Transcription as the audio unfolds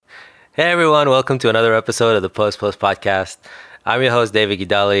Hey everyone, welcome to another episode of the Post Podcast. I'm your host David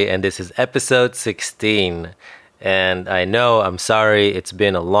Gidali, and this is episode 16. And I'm sorry, it's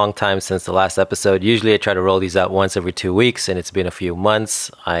been a long time since the last episode. Usually I try to roll these out once every 2 weeks, and it's been a few months.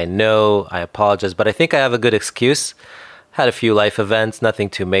 I know, I apologize, but I think I have a good excuse. Had a few life events, nothing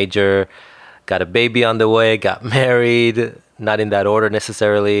too major. Got a baby on the way, got married, not in that order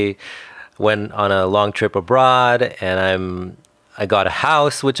necessarily. Went on a long trip abroad, and I got a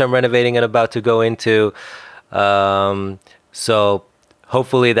house which I'm renovating and about to go into. So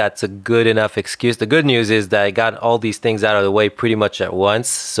hopefully that's a good enough excuse. The good news is that I got all these things out of the way pretty much at once.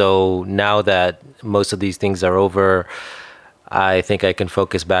 So now that most of these things are over, I think I can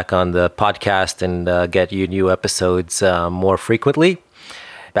focus back on the podcast and get you new episodes more frequently.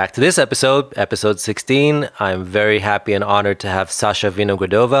 Back to this episode 16. I'm very happy and honored to have Sasha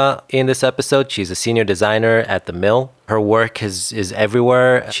Vinogradova in this episode. She's a senior designer at The Mill. Her work is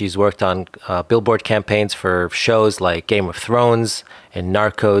everywhere. She's worked on billboard campaigns for shows like Game of Thrones and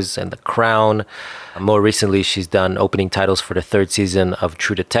Narcos and The Crown. More recently, she's done opening titles for the third season of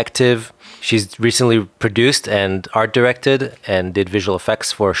True Detective. She's recently produced and art directed and did visual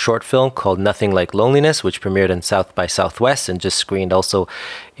effects for a short film called Nothing Like Loneliness, which premiered in South by Southwest and just screened also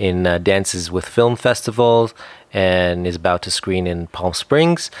in Dances with Film Festivals and is about to screen in Palm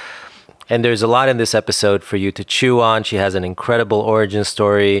Springs. And there's a lot in this episode for you to chew on. She has an incredible origin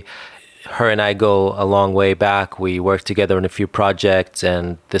story. Her and I go a long way back. We worked together on a few projects,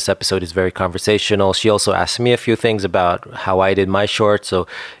 and this episode is very conversational. She also asked me a few things about how I did my short, so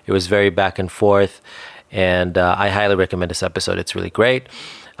it was very back and forth. And I highly recommend this episode. It's really great.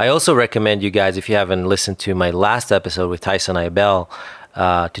 I also recommend you guys, if you haven't listened to my last episode with Tyson Ibel,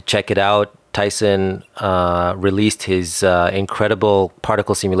 to check it out. Tyson released his incredible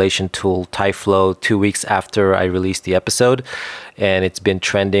particle simulation tool, TyFlow, 2 weeks after I released the episode. And it's been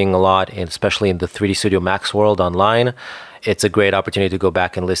trending a lot, especially in the 3D Studio Max world online. It's a great opportunity to go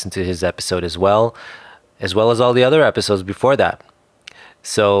back and listen to his episode as well as all the other episodes before that.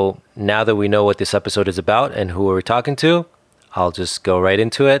 So now that we know what this episode is about and who we're talking to, I'll just go right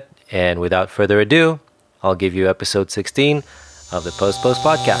into it. And without further ado, I'll give you episode 16 of the Post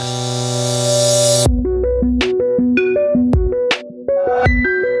Podcast.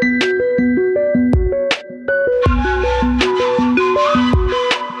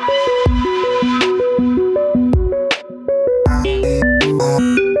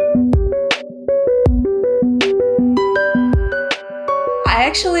 I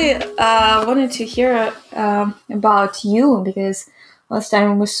actually wanted to hear about you because last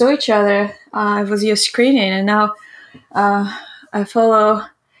time we saw each other, it was your screening, and now I follow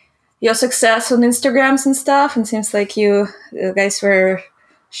your success on Instagrams and stuff, and seems like you guys were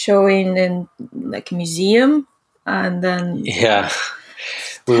showing in like a museum, and then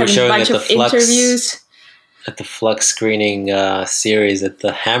we were showing a bunch at of the Flux interviews. At the Flux screening series at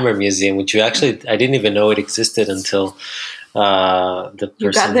the Hammer Museum, which I didn't even know it existed until the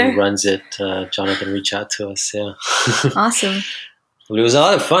person who runs it, Jonathan, reached out to us. Yeah, Awesome. But it was a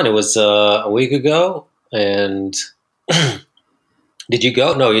lot of fun. It was a week ago, and did you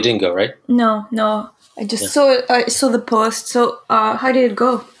go? No, you didn't go, right? No. I just saw the post. So how did it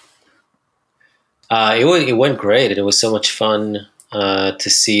go? It went great. It was so much fun to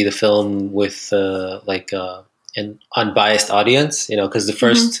see the film with an unbiased audience. You know, because the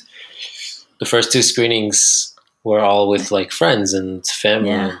first two screenings were all with like friends and family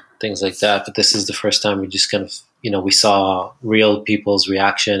and things like that. But this is the first time we just kind of, we saw real people's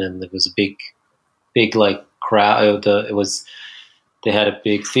reaction, and it was a big like crowd. They had a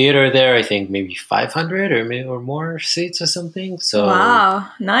big theater there. I think maybe 500 or more seats or something. So wow,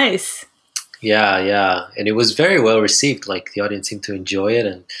 nice. Yeah, and it was very well received. Like the audience seemed to enjoy it,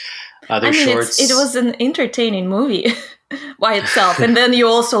 and other shorts. It was an entertaining movie by itself, and then you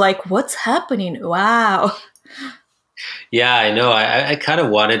also like, what's happening? Wow. Yeah, I know. I kind of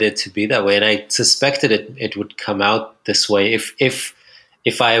wanted it to be that way, and I suspected it would come out this way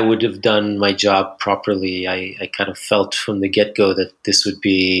if I would have done my job properly. I kind of felt from the get-go that this would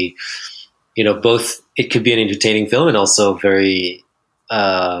be, both. It could be an entertaining film and also very.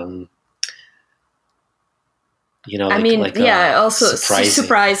 Also surprising.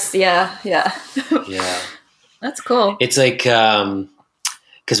 Surprise. Yeah. Yeah. That's cool. It's like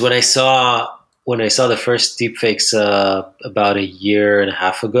because when I saw the first deepfakes about a year and a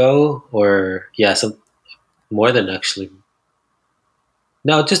half ago, some more than actually.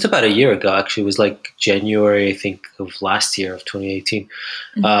 No, just about a year ago. Actually, it was like January, I think, of last year of 2018.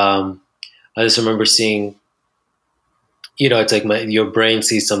 Mm-hmm. I just remember seeing, it's like your brain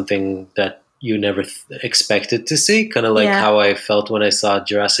sees something that you never expected to see, kind of like Yeah. how I felt when I saw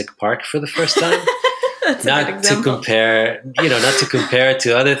Jurassic Park for the first time. That's a good Not to example. compare, not to compare it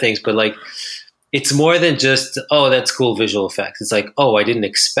to other things, but like it's more than just, oh, that's cool visual effects. It's like, oh, I didn't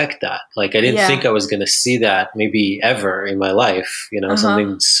expect that. Like I didn't Yeah. think I was going to see that maybe ever in my life,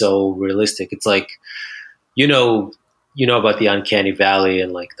 something so realistic. It's like, you know about the uncanny valley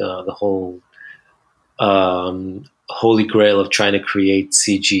and like the whole holy grail of trying to create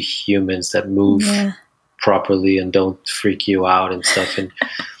CG humans that move properly and don't freak you out and stuff. And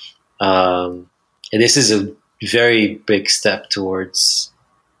this is a very big step towards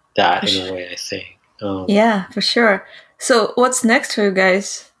that in a way, I think. Yeah, for sure. So what's next for you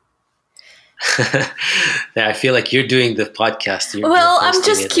guys? Yeah, I feel like you're doing the podcast. Well, I'm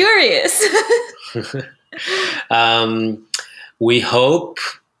just curious. We hope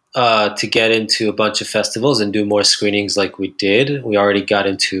to get into a bunch of festivals and do more screenings like we did. We already got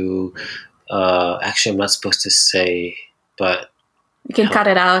into, actually, I'm not supposed to say, but... You can cut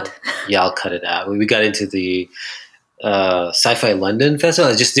it out. Yeah, I'll cut it out. We got into the Sci-Fi London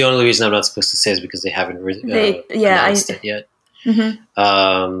Festival. It's just the only reason I'm not supposed to say is because they haven't announced it yet.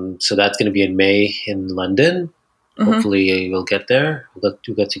 Mm-hmm. So that's going to be in May in London. Mm-hmm. Hopefully we'll get there. We'll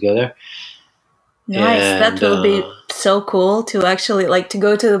get together. Nice. And, that will be so cool to actually like to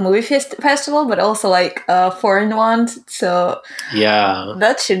go to the movie festival, but also like foreign ones. So yeah,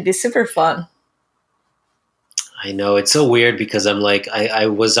 that should be super fun. I know, it's so weird because I'm like, I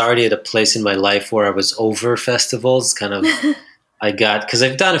was already at a place in my life where I was over festivals, kind of. Because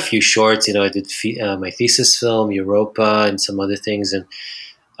I've done a few shorts, I did my thesis film, Europa, and some other things, and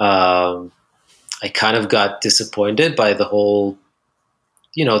I kind of got disappointed by the whole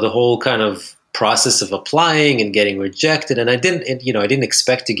kind of process of applying and getting rejected, and I didn't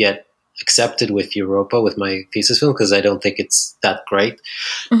expect to get accepted with Europa with my thesis film because I don't think it's that great.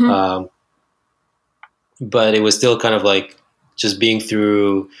 Mm-hmm. But it was still kind of like just being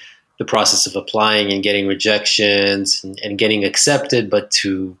through the process of applying and getting rejections and getting accepted, but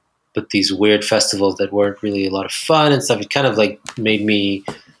these weird festivals that weren't really a lot of fun and stuff. It kind of like made me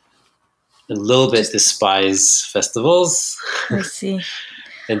a little bit despise festivals. I see.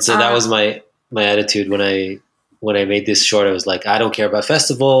 And so that was my attitude when I made this short. I was like, I don't care about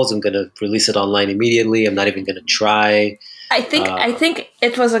festivals. I'm going to release it online immediately. I'm not even going to try. I think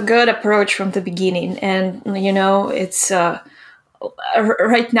it was a good approach from the beginning, and it's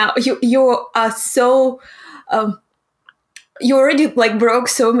right now you are so you already like broke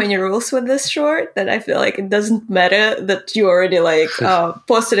so many rules with this short that I feel like it doesn't matter that you already like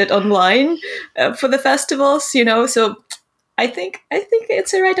posted it online for the festivals, So I think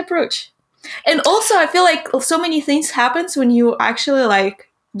it's the right approach, and also I feel like so many things happens when you actually like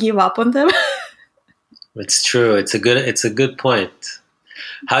give up on them. It's true. It's a good point.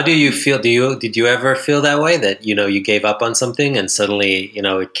 How do you feel? Did you ever feel that way that you gave up on something and suddenly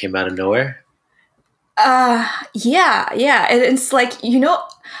it came out of nowhere? Yeah. And it's like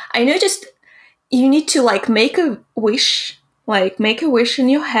I know just you need to like make a wish in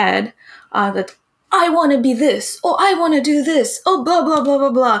your head that I want to be this, or I want to do this, oh blah blah blah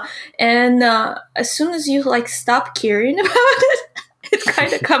blah blah, and as soon as you like stop caring about it, it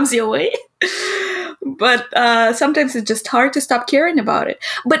kind of comes your way. But sometimes it's just hard to stop caring about it.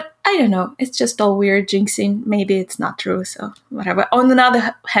 But I don't know. It's just all weird jinxing. Maybe it's not true, so whatever. On the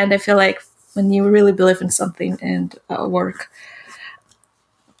other hand, I feel like when you really believe in something and work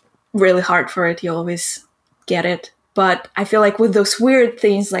really hard for it, you always get it. But I feel like with those weird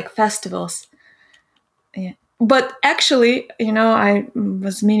things like festivals... Yeah. But actually, I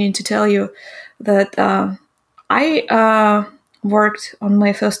was meaning to tell you that I... worked on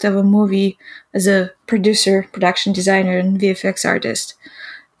my first ever movie as a producer, production designer, and VFX artist,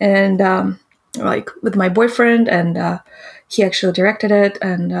 and like with my boyfriend, and he actually directed it,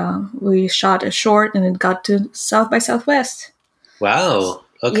 and we shot a short, and it got to South by Southwest. Wow.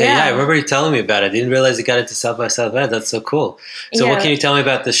 Okay, yeah, I remember you telling me about it. I didn't realize it got into South by Southwest. That's so cool. So what can you tell me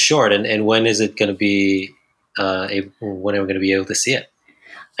about this short, and when is it going to be? When are we going to be able to see it?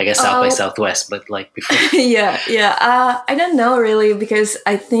 I guess South by Southwest, but like before. Yeah. I don't know really, because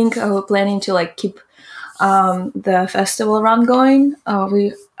I think we're planning to like keep the festival run going.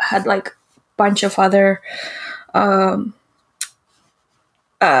 We had like a bunch of other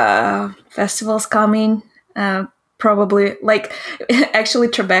festivals coming. Probably like actually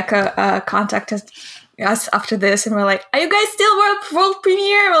Tribeca contacted us after this, and we're like, "Are you guys still world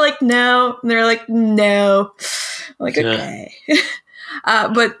premiere?" We're like, "No," and they're like, "No." We're like, okay.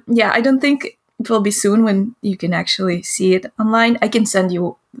 But yeah, I don't think it will be soon when you can actually see it online. I can send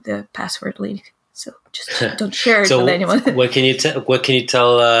you the password link So just don't share it So with anyone. what can you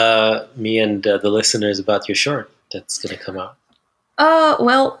tell me and the listeners about your short that's going to come out?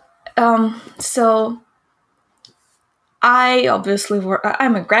 Well, so I obviously work.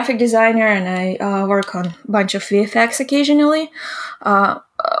 I'm a graphic designer, and I work on a bunch of VFX occasionally.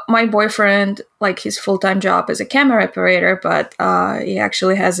 My boyfriend, like his full-time job is a camera operator, but he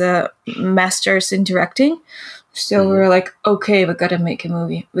actually has a master's in directing. So we were like, okay, we gotta make a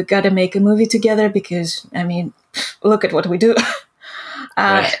movie. We gotta make a movie together because, I mean, look at what we do.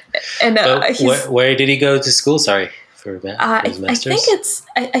 Right. And where did he go to school? Sorry for his master's.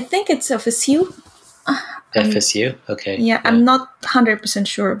 I think it's FSU. FSU? Okay. Yeah, I'm not 100%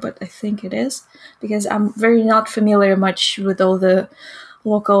 sure, but I think it is because I'm very not familiar much with all the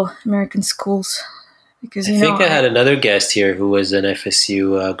local American schools. Because I think I had another guest here who was an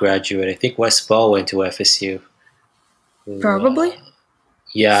FSU graduate. I think Wes Ball went to FSU. Probably.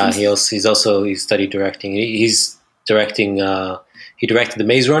 Yeah, he studied directing. He's directing. He directed The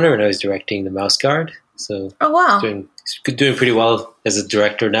Maze Runner, and I was directing The Mouse Guard. So oh wow, he's doing pretty well as a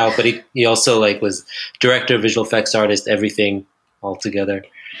director now. But he also was director, visual effects artist, everything all together.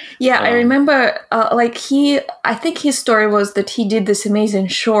 Yeah, I remember. I think his story was that he did this amazing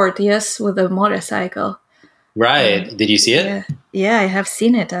short, yes, with a motorcycle. Right. Did you see it? Yeah, I have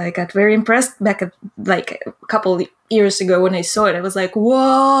seen it. I got very impressed back at a couple years ago when I saw it. I was like,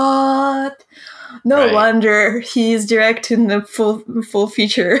 what? No wonder he's directing the full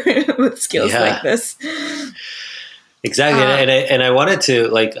feature with skills like this. Exactly. And I wanted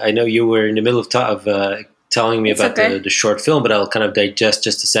to, I know you were in the middle of telling me about the short film, but I'll kind of digest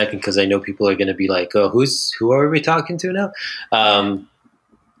just a second because I know people are going to be like, oh, who are we talking to now?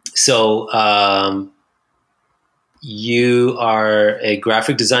 You are a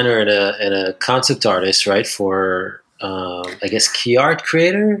graphic designer and a concept artist, right? For, I guess, key art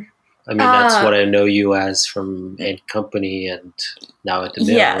creator? I mean, that's what I know you as from Ant Company and now at the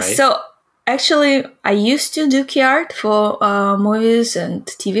Mill, right? So actually, I used to do key art for movies and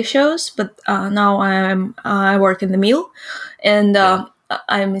TV shows, but now I work in the Mill, and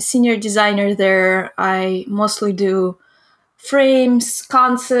I'm a senior designer there. I mostly do frames,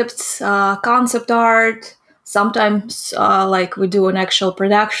 concepts, concept art. Sometimes, we do an actual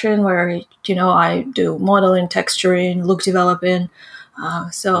production where I do modeling, texturing, look developing.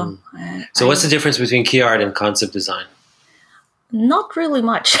 So what's the difference between key art and concept design? Not really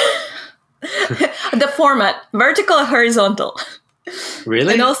much. The format, vertical or horizontal.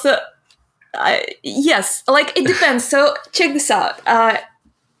 Really? And also, yes, it depends. So check this out.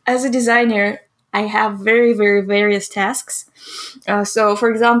 As a designer, I have very, very various tasks. So,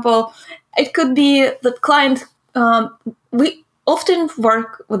 for example, it could be the client. We often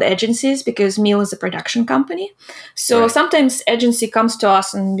work with agencies because Mill is a production company. So sometimes agency comes to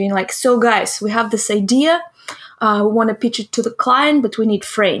us and being like, so guys, we have this idea. We want to pitch it to the client, but we need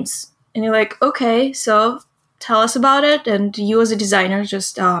frames. And you're like, okay, so tell us about it. And you as a designer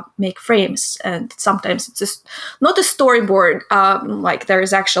just make frames. And sometimes it's just not a storyboard. There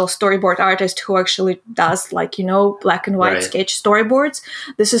is actual storyboard artist who actually does black and white sketch storyboards.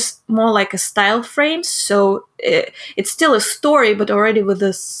 This is more like a style frame. So it's still a story, but already with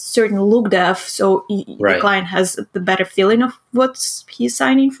a certain look depth. So the client has the better feeling of what he's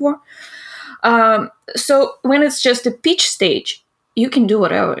signing for. So when it's just a pitch stage, you can do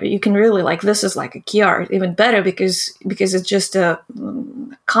whatever. You can really this is like a key art, even better because it's just a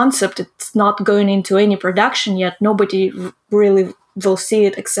concept. It's not going into any production yet. Nobody really will see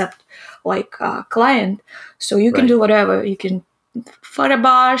it except client. So you can do whatever. You can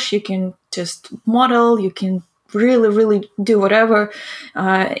photobosh. You can just model. You can really, really do whatever.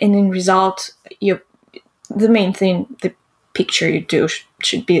 And in result, the main thing, the picture you do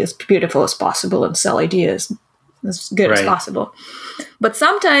should be as beautiful as possible and sell ideas as good as possible. But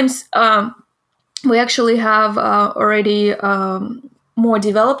sometimes we actually have already more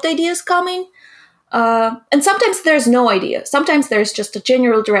developed ideas coming. And sometimes there's no idea. Sometimes there's just a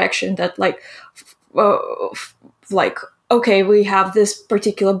general direction that okay, we have this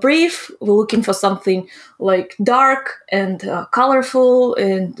particular brief. We're looking for something dark and colorful,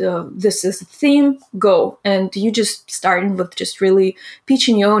 and this is the theme. Go. And you just starting with just really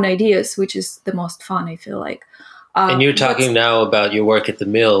pitching your own ideas, which is the most fun, I feel like. And you're talking now about your work at the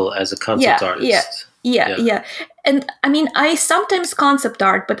Mill as a concept artist. Yeah. And I mean, I sometimes concept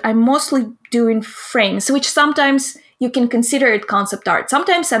art, but I'm mostly doing frames, which sometimes you can consider it concept art.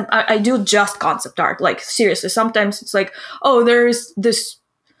 Sometimes I do just concept art, seriously. Sometimes it's there's this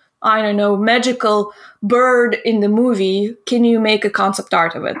I don't know, magical bird in the movie. Can you make a concept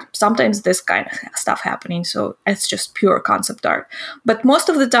art of it? Sometimes this kind of stuff happening, so it's just pure concept art. But most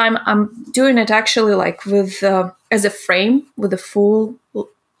of the time, I'm doing it actually like with as a frame with a full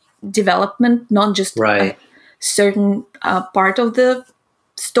development, not just a certain part of the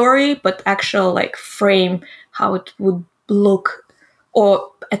story, but actual like frame how it would look, or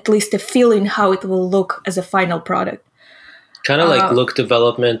at least a feeling how it will look as a final product. Kind of like look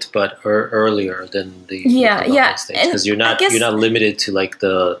development, but earlier than the development stage, because you're not limited to like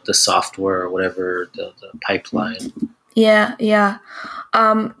the software or whatever the pipeline. Yeah.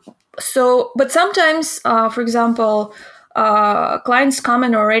 So, but sometimes, for example, clients come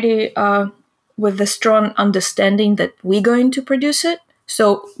in already with the strong understanding that we're going to produce it.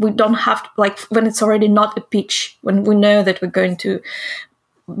 So we don't have to, like, when it's already not a pitch, when we know that we're going to,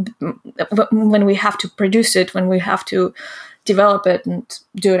 when we have to produce it, when we have to develop it and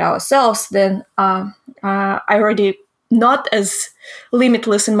do it ourselves, then I already not as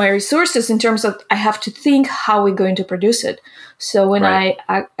limitless in my resources in terms of I have to think how we're going to produce it. So when I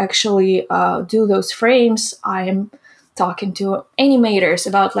actually do those frames, I'm talking to animators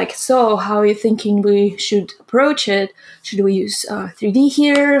about like, so how are you thinking we should approach it? Should we use 3D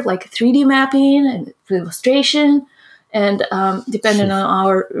here, like 3D mapping and illustration? And depending on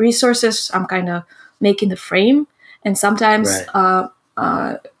our resources, I'm kind of making the frame. And sometimes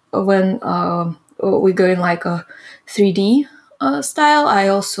when we go in like a 3D style, I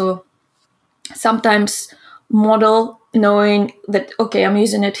also sometimes model knowing that, okay, I'm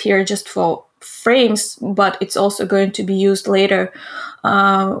using it here just for frames, but it's also going to be used later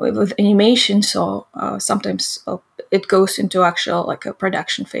with animation. So sometimes it goes into actual like a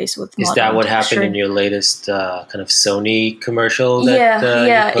production phase with. Is that what happened in your latest kind of Sony commercial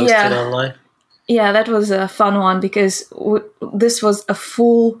that you posted online? Yeah, that was a fun one because this was a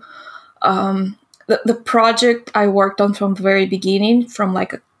full the project I worked on from the very beginning, from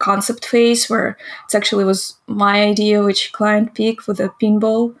like a concept phase where it actually was my idea which client picked with a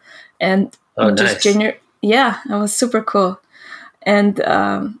pinball, and nice. Yeah, it was super cool. And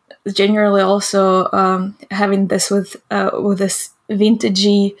generally also having this with this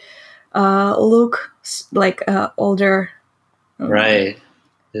vintagey look, like older, right?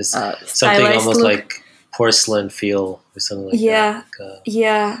 There's something almost look. Like porcelain feel or something like that.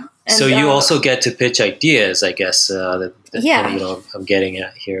 Yeah. And, so you also get to pitch ideas, I guess. I'm getting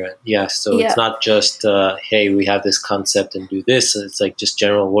at here. So it's not just hey, we have this concept and do this. It's like just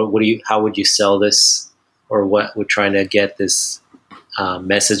general. How would you sell this, or what we're trying to get this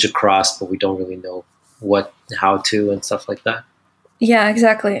message across, but we don't really know how to, and stuff like that. Yeah,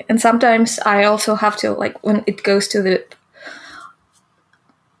 exactly. And sometimes I also have to, like, when it goes to the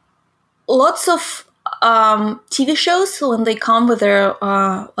lots of TV shows, when they come with their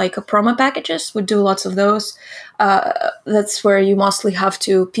like a promo packages, we do lots of those. That's where you mostly have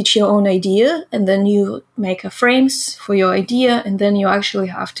to pitch your own idea, and then you make a frames for your idea, and then you actually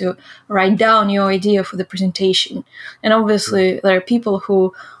have to write down your idea for the presentation. And obviously there are people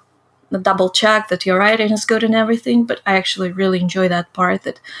who double check that your writing is good and everything, but I actually really enjoy that part,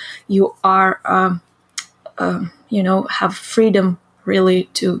 that you are have freedom really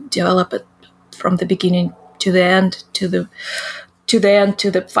to develop it from the beginning to the end, to the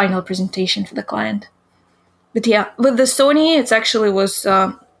final presentation for the client. But yeah, with the Sony, it actually was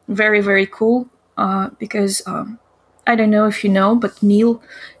very, very cool because I don't know if you know, but Meal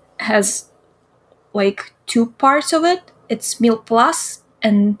has like two parts of it. It's Meal Plus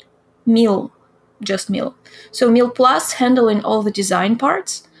and Meal, just Meal. So Meal Plus handling all the design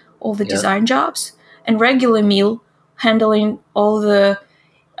parts, all the design jobs, and regular Meal handling all the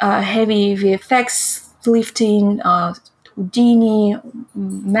heavy VFX lifting, Houdini,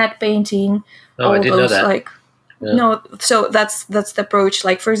 matte painting. Oh, I didn't know that. No, so that's the approach.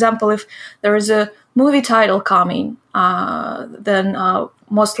 Like, for example, if there is a movie title coming, then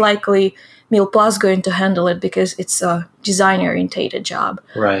most likely Meal Plus going to handle it because it's a design-orientated job.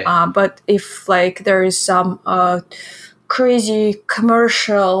 Right. But if like there is some crazy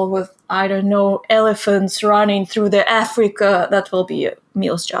commercial with, I don't know, elephants running through the Africa, that will be a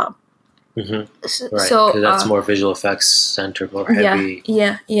Meal's job. Mm-hmm. Right. So that's more visual effects center, more heavy.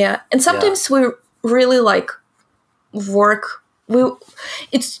 Yeah. And sometimes we really like work.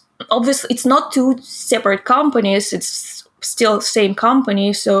 It's obviously it's not two separate companies. It's still same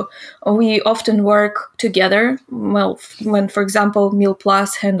company. So we often work together. Well, when, for example, Meal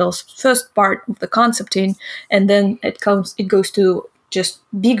Plus handles first part of the concepting, and then it goes to just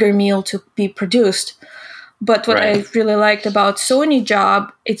bigger Meal to be produced. But what I really liked about Sony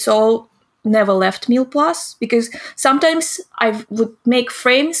job, it's all never left Meal Plus, because sometimes I would make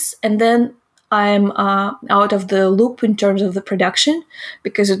frames and then I'm out of the loop in terms of the production,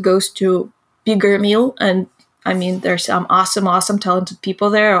 because it goes to bigger Meal. And I mean, there's some awesome, talented people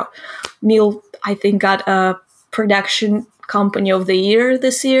there. Meal, I think, got a production company of the year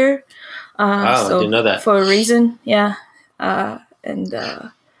this year. Wow, I So didn't know that. for a reason, yeah. That's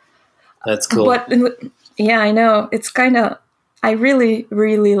cool. But yeah, I know. It's kind of, I really,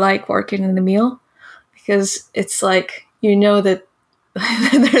 really like working in the Meal, because it's like, you know, that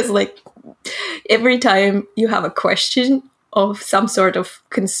there's like, every time you have a question of some sort of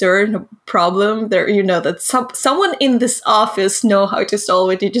concern or problem, there, you know, that someone in this office know how to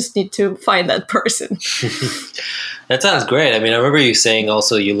solve it. You just need to find that person. That sounds great. I mean, I remember you saying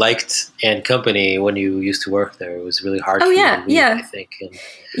also you liked and Company when you used to work there. It was really hard for you to leave, I think. And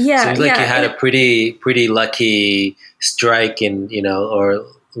seems like you had a pretty lucky strike or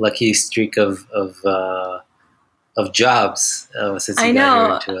lucky streak of jobs since you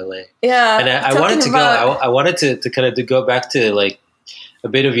got here into LA. Yeah, and I wanted to I wanted to kind of go back to like a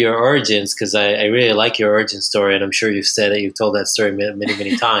bit of your origins, because I really like your origin story, and I'm sure you've told that story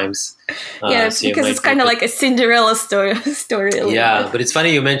many times. Yeah, it's because it's kind of like a Cinderella story. Yeah, but it's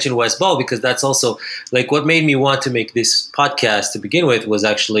funny you mentioned West Ball, because that's also like what made me want to make this podcast to begin with was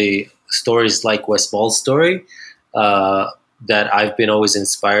actually stories like West Ball's story. That I've been always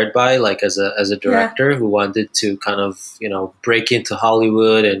inspired by, like as a director who wanted to kind of, break into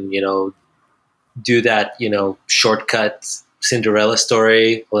Hollywood and, do that, shortcut Cinderella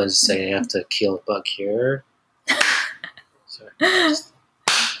story. Well, let's say I have to kill a bug here. Sorry.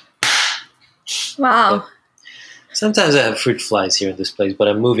 Wow. But sometimes I have fruit flies here in this place, but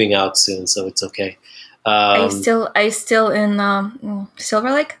I'm moving out soon, so it's okay. Are you still in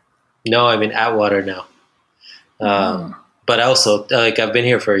Silver Lake? No, I'm in Atwater now. But also, like, I've been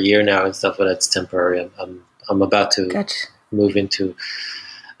here for a year now and stuff, but it's temporary. I'm about to move into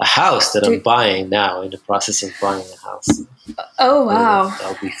a house that I'm buying now, in the process of buying a house. Oh, wow.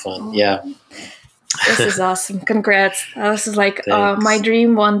 That'll be fun. Yeah. This is awesome. Congrats. This is like my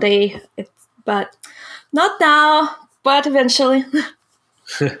dream one day, but not now, but eventually.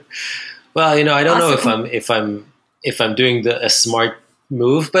 Well, I don't know if I'm doing a smart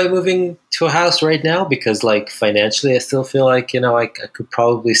move by moving to a house right now, because like financially I still feel like I could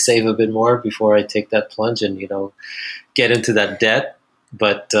probably save a bit more before I take that plunge and get into that debt,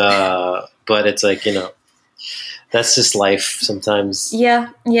 but it's like that's just life sometimes. Yeah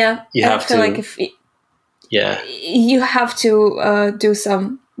you have to like you have to do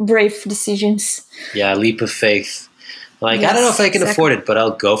some brave decisions. Leap of faith. Like, yes, I don't know if I can afford it, but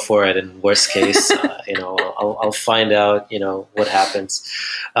I'll go for it. And worst case, I'll find out, what happens.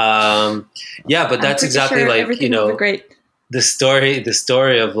 But that's exactly like, the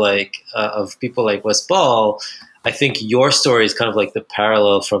story of like, of people like West Ball. I think your story is kind of like the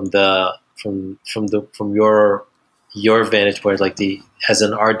parallel from your vantage point, like as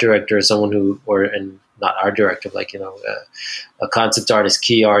an art director, someone not art director, like, a concept artist,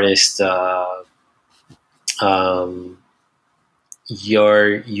 key artist,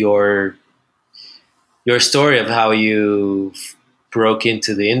 your story of how you broke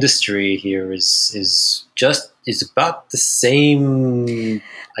into the industry here is about the same,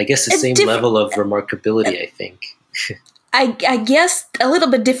 I guess, the same level of remarkability, I think. I guess a little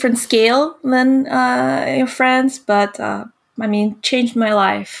bit different scale than your friends, but I mean, changed my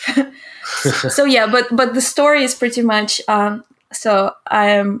life. So yeah, but the story is pretty much. So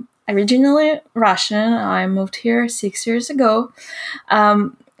I'm originally Russian. I moved here 6 years ago.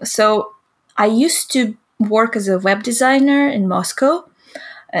 So I used to work as a web designer in Moscow,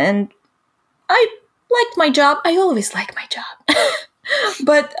 and I liked my job. I always like my job,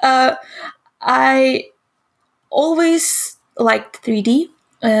 but I always liked 3D,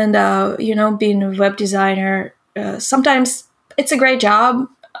 and being a web designer. Sometimes it's a great job,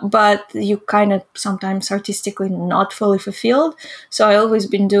 but you kind of sometimes artistically not fully fulfilled. So I always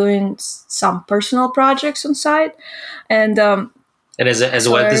been doing some personal projects on side, and as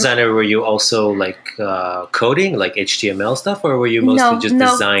a web designer, were you also like coding, like HTML stuff, or were you mostly just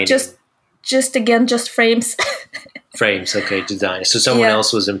designing? just frames. Frames, okay, design. So someone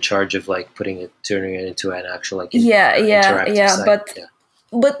else was in charge of like turning it into an actual like interactive site.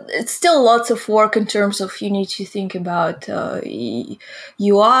 But it's still lots of work in terms of you need to think about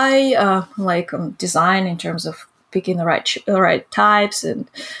UI, design in terms of picking the right types, and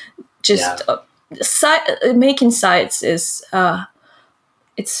just making sites is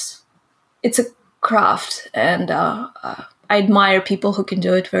it's a craft, and I admire people who can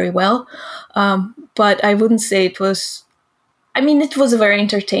do it very well. But I wouldn't say it was I mean, it was very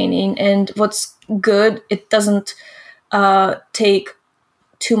entertaining, and what's good, it doesn't take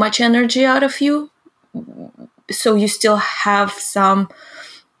too much energy out of you, so you still have some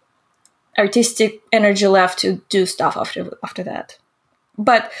artistic energy left to do stuff after that.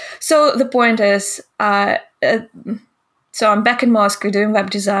 But so the point is, so I'm back in Moscow doing web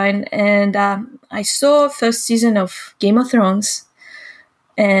design, and I saw first season of Game of Thrones,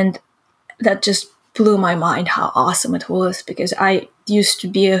 and that just blew my mind how awesome it was, because I used to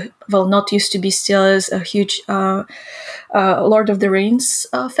be not used to be, still is a huge Lord of the Rings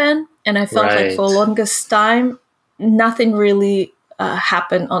fan, and I felt like for the longest time nothing really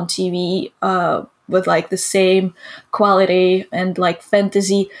happened on TV with like the same quality and like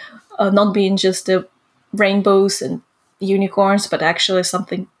fantasy, not being just the rainbows and unicorns, but actually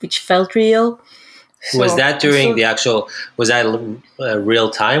something which felt real. So, was that during was that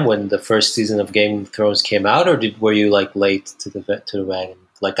real time when the first season of Game of Thrones came out, or were you like late to the wagon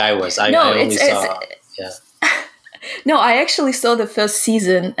like I was? I only saw. No, I actually saw the first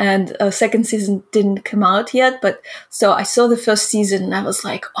season, and second season didn't come out yet. But so I saw the first season, and I was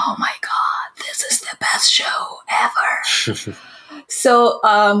like, "Oh my god, this is the best show ever!" So,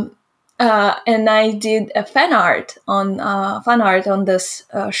 and I did a fan art on this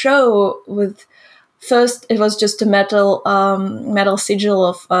show with. First, it was just a metal sigil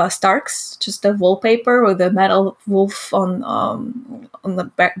of Starks, just a wallpaper with a metal wolf on the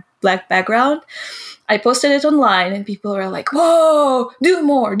black background. I posted it online, and people were like, "Whoa, do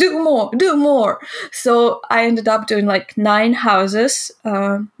more, do more, do more!" So I ended up doing like 9 houses,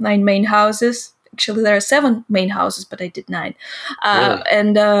 9 main houses. Actually, there are 7 main houses, but I did 9. Really?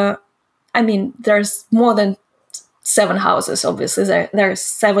 And I mean, there's more than 7 houses. Obviously, there are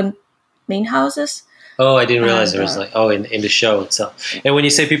 7 main houses. Oh, I didn't realize there was like in the show itself. And when you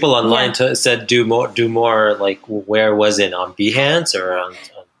say people online said do more, like where was it, on Behance or on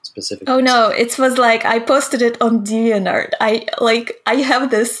specific? Oh no, it was like I posted it on DeviantArt. I have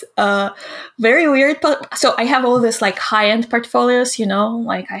this very weird. So I have all this like high-end portfolios,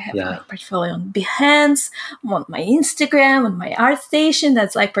 like I have my portfolio on Behance, on my Instagram, on my ArtStation.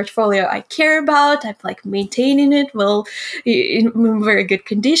 That's like portfolio I care about. I'm like maintaining it in very good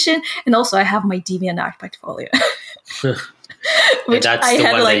condition, and also I have my DeviantArt portfolio. Which that's the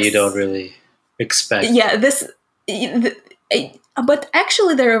one that you don't really expect. Yeah, but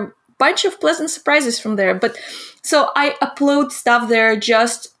actually there are a bunch of pleasant surprises from there. But so I upload stuff there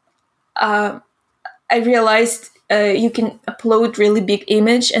just, I realized you can upload really big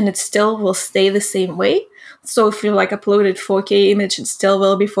image and it still will stay the same way. So if you like uploaded 4K image, it still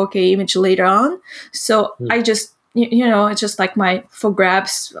will be 4K image later on. So I just, it's just like my for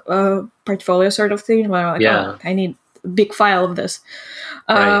grabs portfolio sort of thing where I'm like, I need a big file of this.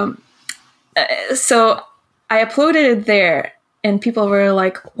 So I uploaded it there. And people were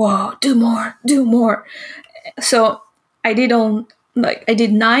like, "Whoa, do more, do more." So I did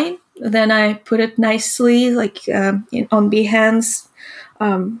 9. Then I put it nicely, like on Behance,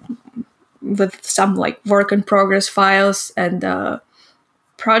 with some like work in progress files, and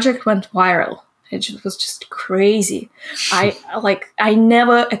project went viral. It was just crazy. I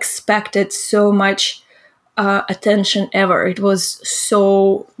never expected so much attention ever. It was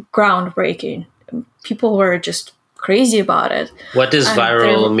so groundbreaking. People were just crazy about it. What does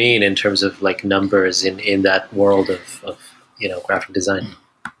viral mean in terms of like numbers in that world of graphic design?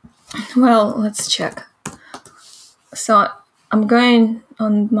 Well, let's check. So I'm going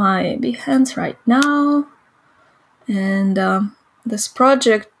on my Behance right now, and this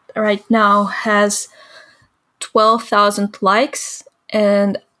project right now has 12,000 likes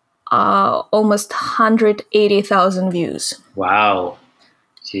and almost 180,000 views. Wow.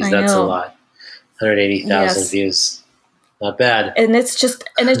 Jeez, that's a lot. 180,000 views. Not bad. And it's just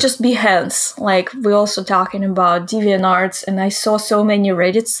Behance. Like, we're also talking about DeviantArt, and I saw so many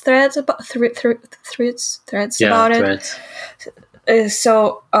Reddit threads about it.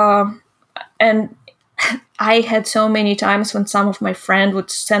 So and I had so many times when some of my friends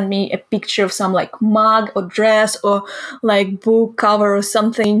would send me a picture of some like mug or dress or like book cover or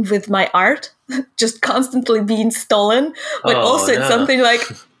something with my art just constantly being stolen. But it's something like,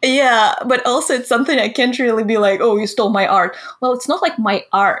 but also it's something I can't really be like, "Oh, you stole my art." Well, it's not like my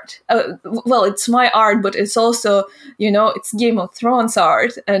art. Well, it's my art, but it's also, it's Game of Thrones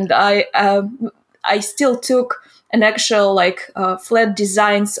art. And I still took an actual flat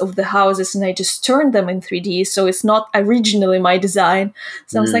designs of the houses, and I just turned them in 3D. So it's not originally my design.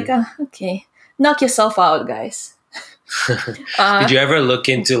 So I was like, okay, knock yourself out, guys. Uh, Did you ever look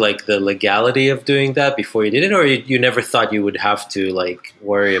into like the legality of doing that before you did it, or you never thought you would have to like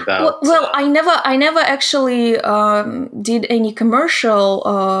worry about? well, I never actually did any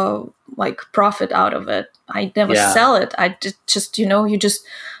commercial like profit out of it. I never Yeah, sell it. I just you just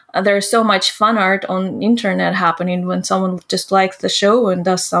there's so much fun art on internet happening when someone just likes the show and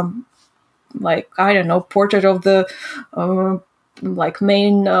does some, like, I don't know, portrait of the uh, like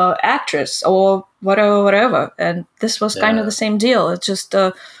main actress or whatever. And this was kind of yeah. the same deal. It's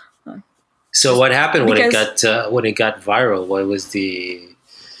So just what happened because when it got viral?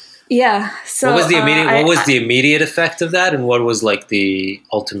 yeah. What So was the immediate what was I the immediate effect of that, and what was like the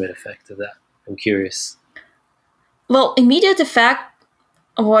ultimate effect of that? I'm curious. well, immediate effect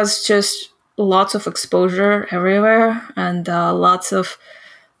was just lots of exposure everywhere and lots of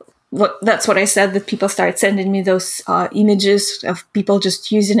that's what I said, that people started sending me those images of people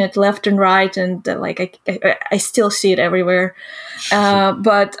just using it left and right, and like I still see it everywhere.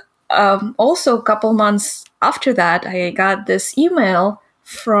 But also a couple months after that, I got this email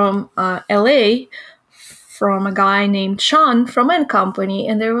from LA from a guy named Sean from N Company,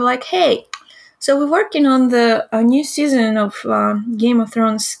 and they were like, "Hey, so we're working on the new season of Game of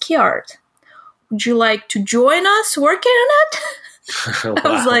Thrones ski art. Would you like to join us working on it?" I was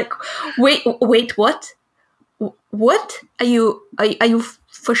Wow. like, wait, what? What? Are you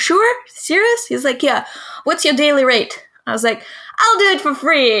for sure? Serious? He's like, yeah. What's your daily rate? I was like, I'll do it for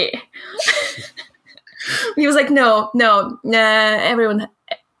free. He was like, no, everyone,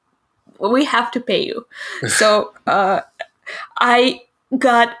 we have to pay you. So I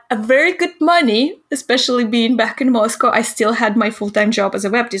got a very good money, especially being back in Moscow. I still had my full-time job as a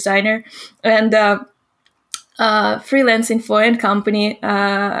web designer and freelancing for N Company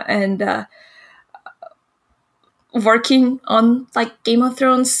and working on like Game of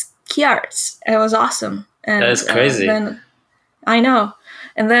Thrones key arts. It was awesome. That's And crazy. then I know.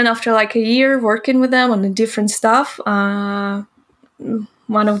 And then after like a year working with them on the different stuff, one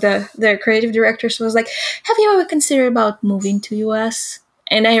of their creative directors was like, "Have you ever considered about moving to US?"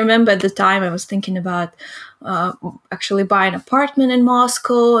 And I remember at the time I was thinking about actually buying an apartment in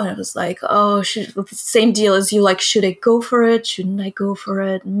Moscow, and I was like, "Oh, same deal as you. Like, should I go for it? Shouldn't I go for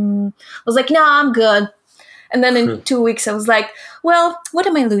it?" I was like, "No, I'm good." And then in 2 weeks, I was like, "Well, what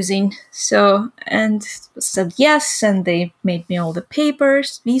am I losing?" So, and said yes, and they made me all the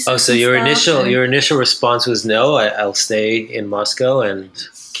papers, Oh, visas so and stuff. And your initial response was no. I'll stay in Moscow and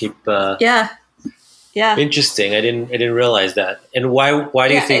keep. yeah, yeah, Interesting. I didn't realize that. And why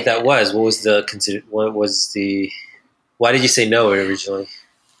do you yeah. think that was? What was the consider? What was the? Why did you say no originally?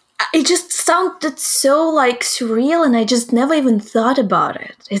 It just sounded so like surreal, and I just never even thought about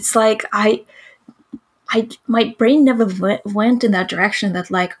it. It's like my brain never went in that direction,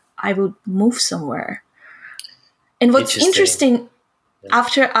 that like I would move somewhere. And what's Interesting. interesting,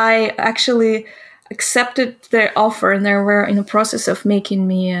 after I actually accepted their offer and they were in the process of making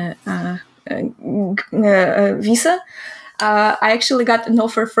me a visa, I actually got an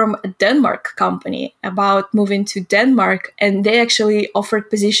offer from a Denmark company about moving to Denmark, and they actually offered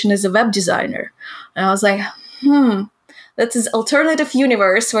position as a web designer. And I was like, that's an alternative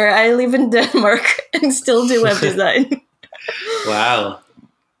universe where I live in Denmark and still do web design. Wow.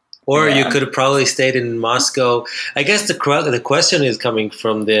 Or you Yeah. could have probably stayed in Moscow. I guess the question is coming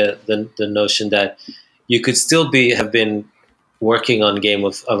from the notion that you could still have been working on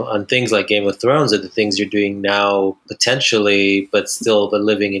on things like Game of Thrones, or the things you're doing now potentially, but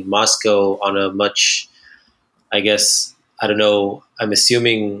living in Moscow on a much, I guess, I don't know, I'm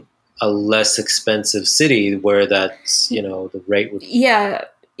assuming a less expensive city where that's, the rate would. Yeah.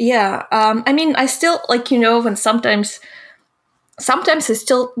 Yeah. I mean, I still, like, when sometimes I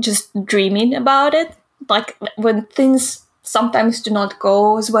still just dreaming about it. Like when things sometimes do not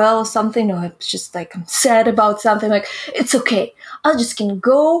go as well or something, or it's just like I'm sad about something, like, it's okay. I just can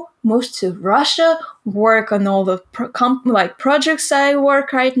go, move to Russia, work on all the projects I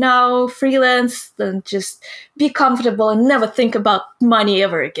work right now, freelance, and just be comfortable and never think about money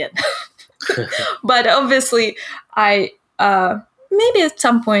ever again. But obviously, I maybe at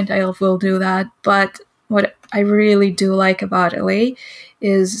some point I will do that. But what I really do like about LA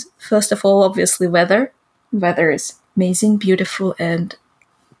is, first of all, obviously weather. Weather is amazing, beautiful, and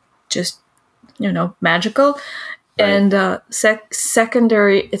just magical. Right. And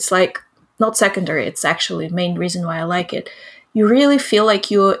secondary, it's like not secondary. It's actually main reason why I like it. You really feel like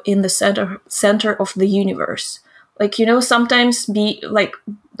you're in the center of the universe. Like, sometimes be like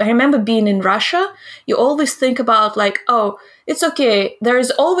I remember being in Russia, you always think about like, oh, it's okay. There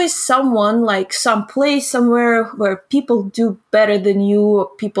is always someone, like some place somewhere where people do better than you, or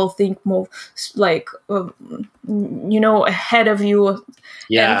people think more like, ahead of you.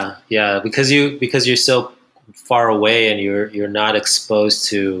 Yeah, yeah, because you're so far away and you're not exposed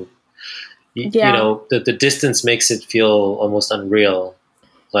to Yeah, the distance makes it feel almost unreal,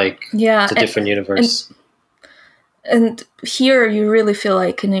 like yeah, it's a different and universe. and here you really feel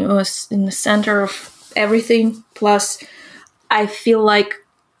like it was in the center of everything. Plus, I feel like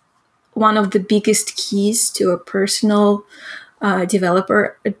one of the biggest keys to a personal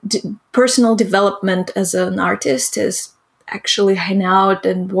development as an artist is actually hang out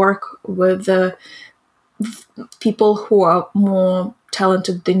and work with people who are more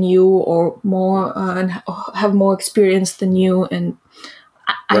talented than you, or more and have more experience than you. And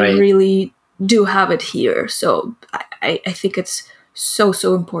I Right. really do have it here, so I think it's so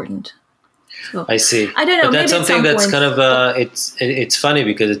important. So I see. I don't know, But that's maybe at something some that's point. kind of it's funny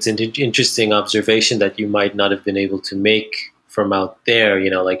because it's an interesting observation that you might not have been able to make from out there.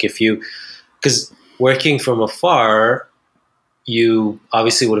 Like if you, because working from afar, you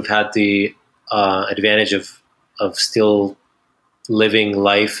obviously would have had the advantage of still living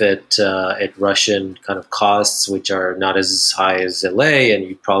life at Russian kind of costs, which are not as high as LA, and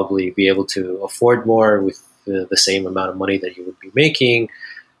you'd probably be able to afford more with the same amount of money that you would be making.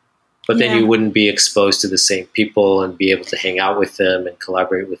 But then you Yeah, wouldn't be exposed to the same people and be able to hang out with them and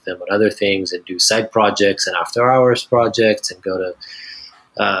collaborate with them on other things and do side projects and after hours projects and go to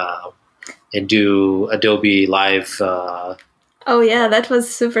and do Adobe Live. oh yeah, that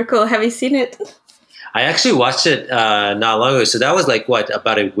was super cool. Have you seen it? I actually watched it not long ago, so that was like what,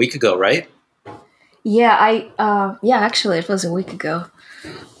 about a week ago, right? Yeah, actually it was a week ago.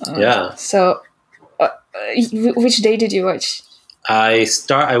 Yeah. So which day did you watch?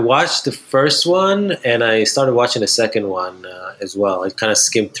 I watched the first one and I started watching the second one as well. I kind of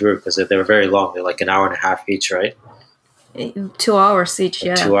skimmed through because they were very long. They're like an hour and a half each, right? 2 hours each.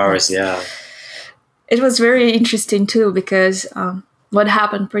 Like Yeah, 2 hours. Yeah. it was very interesting too, because what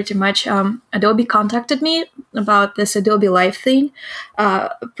happened pretty much, Adobe contacted me about this Adobe Live thing.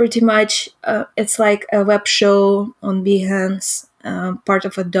 Pretty much, it's like a web show on Behance, part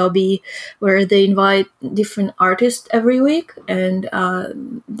of Adobe, where they invite different artists every week, and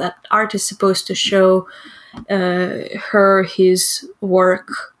that artist is supposed to show his work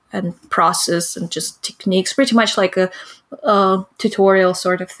and process and just techniques, pretty much like a tutorial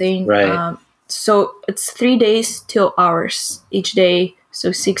sort of thing. Right. So it's 3 days, 2 hours each day,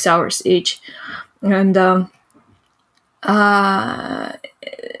 so 6 hours each. And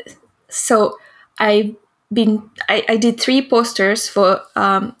so I did 3 posters for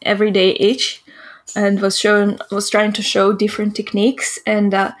every day each, and was trying to show different techniques.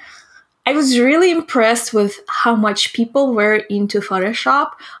 And I was really impressed with how much people were into Photoshop.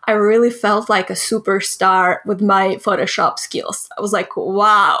 I really felt like a superstar with my Photoshop skills. I was like,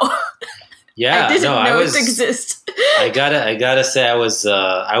 wow. I Yeah. didn't No, know it exists. I gotta say I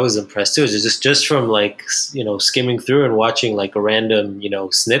was impressed too. Just from like skimming through and watching like a random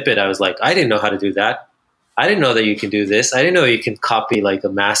snippet. I was like, I didn't know how to do that. I didn't know that you can do this. I didn't know you can copy like a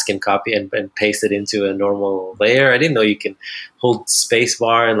mask and copy and paste it into a normal layer. I didn't know you can hold space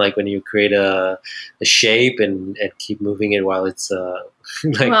bar and like when you create a shape and keep moving it while it's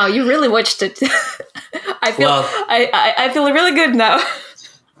like, Wow, you really watched it. I feel well, I feel really good now.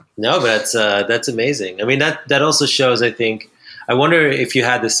 no, but that's amazing. I mean, that also shows. I think I wonder if you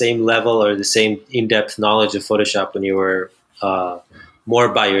had the same level or the same in-depth knowledge of Photoshop when you were more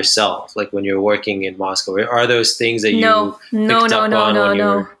by yourself, like when you're working in Moscow. Are those things that you No, no, picked no, up no, on no, when you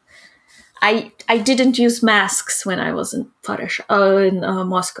no. were? I didn't use masks when I was in Photoshop in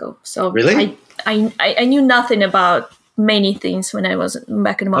Moscow. So Really? I knew nothing about many things when I was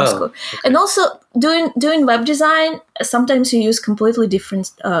back in Oh, Moscow. And okay. also doing web design, sometimes you use completely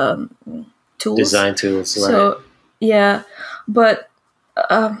different tools. Design tools, right? So yeah, but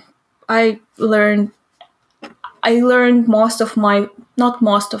I learned most of my, not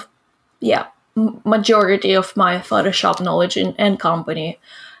most of, yeah, majority of my Photoshop knowledge in company.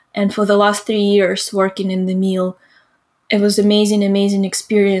 And for the last 3 years working in the mill, it was amazing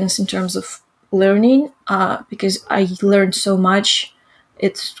experience in terms of learning, because I learned so much.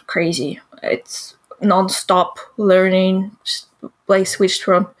 It's crazy. It's non-stop learning. I switched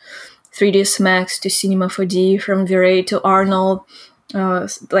from 3ds Max to Cinema 4D, from V-Ray to Arnold.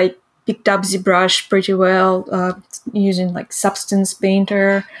 Like picked up ZBrush pretty well, using like Substance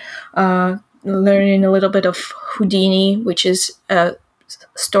Painter, learning a little bit of Houdini, which is a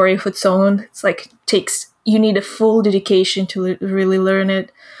story of its own. It's like takes you need a full dedication to really learn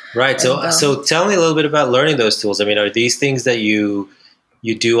it. Right. So, And, so tell me a little bit about learning those tools. I mean, are these things that you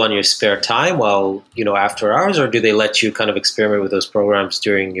do on your spare time while, after hours, or do they let you kind of experiment with those programs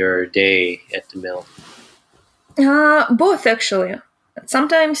during your day at the mill? both, actually.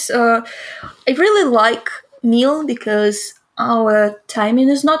 Sometimes I really like meal because our timing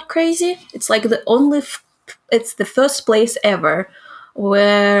is not crazy. It's like it's the first place ever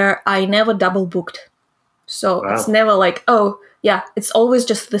where I never double booked. So it's Wow. never like, oh, yeah, it's always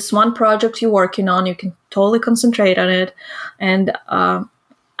just this one project you're working on. You can totally concentrate on it. And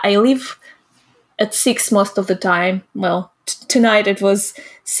I leave at 6 most of the time. Well, tonight it was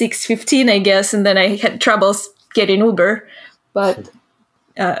 6:15, I guess, and then I had troubles getting Uber. But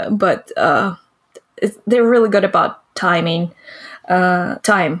they're really good about time and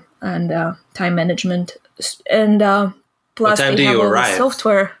time management. And What plus time they do have you all the arrive?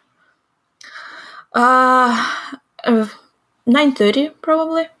 software. 9:30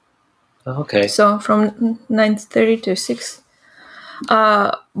 probably. Okay. So from 9:30 to 6.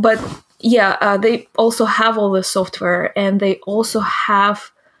 But yeah, they also have all the software, and they also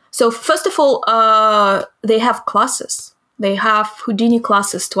have. So first of all, they have classes. They have Houdini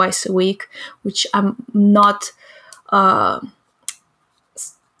classes twice a week, which I'm not.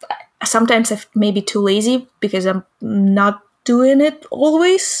 Sometimes I'm maybe too lazy because I'm not doing it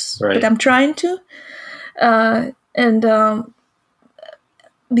always, but Right. I'm trying to. And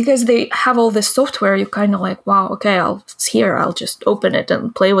because they have all this software, you're kind of like, wow, okay, it's here. I'll just open it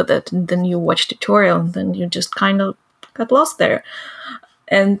and play with it. And then you watch tutorial, and then you just kind of got lost there.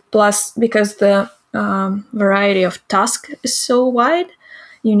 And plus, because the variety of task is so wide,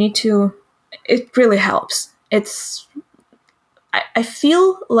 it really helps. I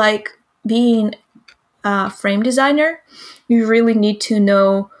feel like being a frame designer, you really need to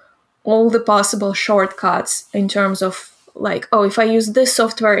know all the possible shortcuts in terms of like, oh, if I use this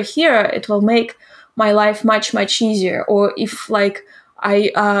software here, it will make my life much easier. Or if like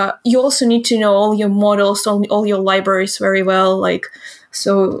you also need to know all your models, all your libraries very well, like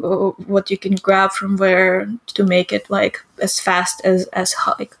so what you can grab from where to make it like as fast as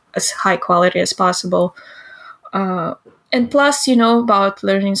high quality as possible. And plus, about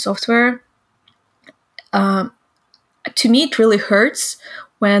learning software. To me, it really hurts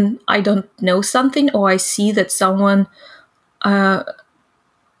when I don't know something, or I see that someone,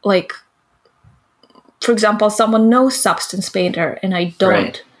 like, for example, someone knows Substance Painter and I don't.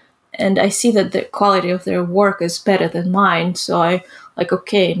 Right. And I see that the quality of their work is better than mine. So I like,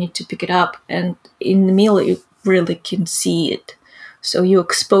 okay, I need to pick it up. And in the mill, you really can see it. So you're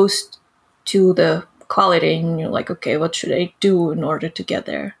exposed to the quality and you're like, okay, what should I do in order to get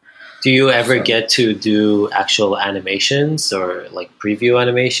there? Do you ever get to do actual animations or like preview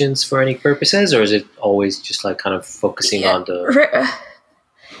animations for any purposes, or is it always just like kind of focusing on the?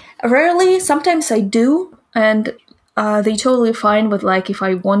 Rarely. Sometimes I do, and they totally fine with like if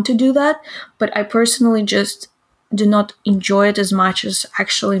I want to do that. But I personally just do not enjoy it as much as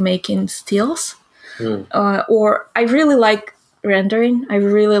actually making stills. Or I really like rendering. I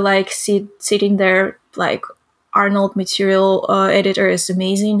really like sitting there like Arnold material editor is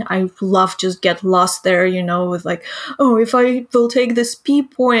amazing. I love just get lost there, with like, oh, if I will take this P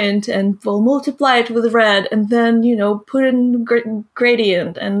point and will multiply it with red and then, put in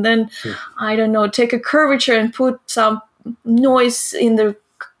gradient and then, I don't know, take a curvature and put some noise in the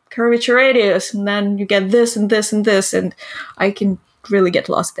curvature radius and then you get this and this and this. And I can really get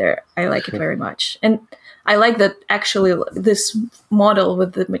lost there. I like it very much. And I like that actually this model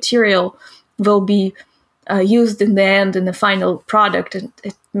with the material will be used in the end in the final product, and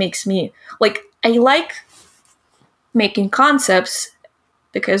it makes me like, I like making concepts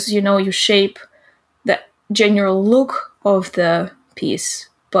because you shape the general look of the piece,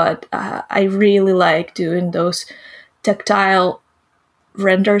 but I really like doing those tactile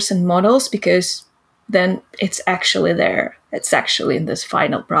renders and models because then it's actually there, it's actually in this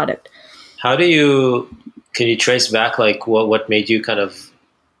final product. How can you trace back like what made you kind of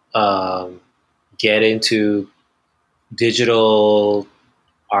get into digital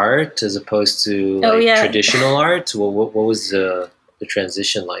art as opposed to like traditional art? What was the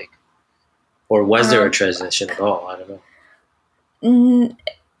transition like, or was there a transition at all? I don't know.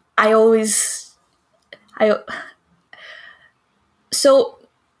 So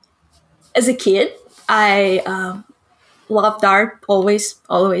as a kid, I loved art always.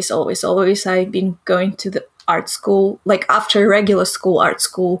 I've been going to the art school, like after regular school, art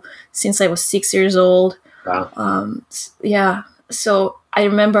school, since I was 6 years old. Wow. Yeah. So I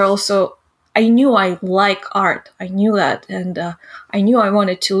remember also I knew I like art. I knew that, and I knew I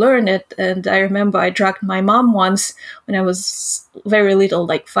wanted to learn it. And I remember I dragged my mom once when I was very little,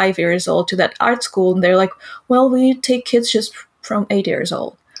 like 5 years old, to that art school, and they're like, "Well, we take kids just from 8 years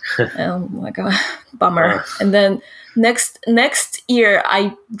old." And I'm like, bummer. And then next year,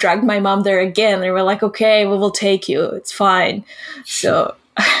 I dragged my mom there again. They were like, "Okay, we will take you. It's fine." So,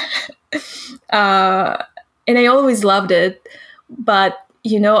 and I always loved it, but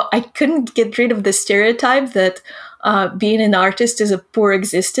I couldn't get rid of the stereotype that being an artist is a poor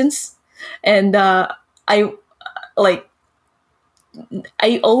existence, and I like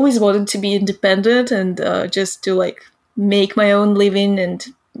I always wanted to be independent and just to like make my own living, and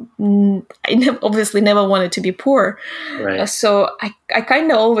obviously never wanted to be poor. Right. So I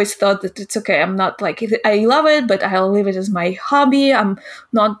kind of always thought that it's okay. I'm not like, I love it, but I'll leave it as my hobby. I'm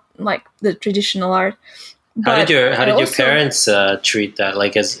not like the traditional art. How did your also, parents treat that?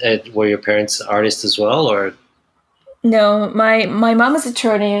 Like, were your parents artists as well, or? No, my mom is a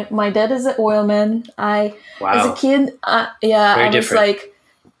attorney. My dad is an oilman. As a kid, I was like,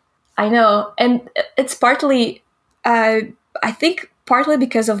 I know, and it's partly, I think partly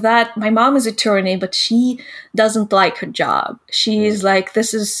because of that. My mom is an attorney, but she doesn't like her job. She's like,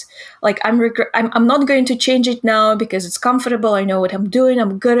 this is like, I'm not going to change it now because it's comfortable. I know what I'm doing.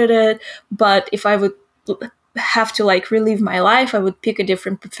 I'm good at it. But if I would have to like relive my life, I would pick a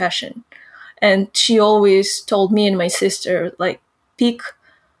different profession. And she always told me and my sister, like, pick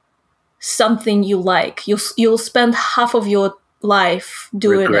something you like. You'll spend half of your life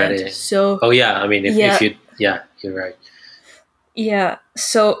doing it. So I mean, if you you're right. Yeah.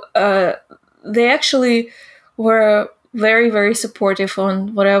 So they actually were very, very supportive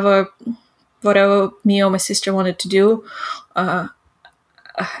on whatever me or my sister wanted to do, and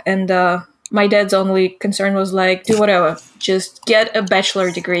my dad's only concern was like, do whatever, just get a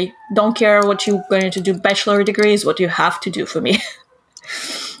bachelor degree. Don't care what you're going to do. Bachelor degree is what you have to do for me.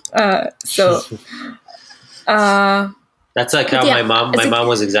 That's like how my mom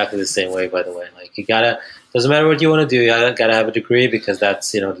was exactly the same way, by the way. Like, you doesn't matter what you want to do, you gotta have a degree, because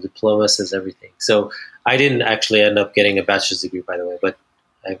that's, the diploma says everything. So I didn't actually end up getting a bachelor's degree, by the way, but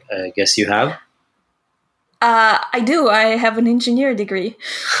I guess you have? I do. I have an engineer degree.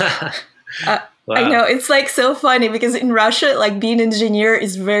 Wow. I know, it's like so funny because in Russia, like, being an engineer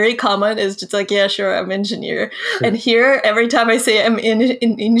is very common. It's just like, yeah, sure, I'm an engineer. And here, every time I say I'm an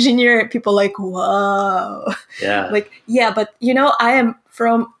engineer, people are like, wow. Yeah. Like, yeah, but I am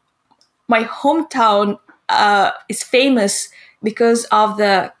from my hometown. Is famous because of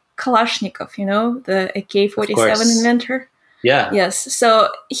the Kalashnikov, the AK-47 inventor. Yeah. Yes. So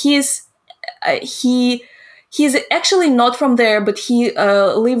he's actually not from there, but he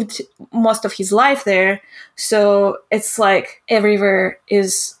lived most of his life there. So it's like everywhere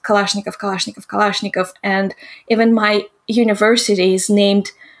is Kalashnikov, Kalashnikov, Kalashnikov. And even my university is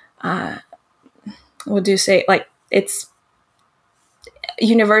named, what do you say? Like, it's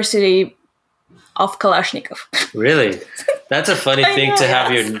University of Kalashnikov. Really? That's a funny thing to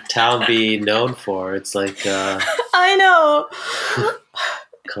have your town be known for. It's like... I know.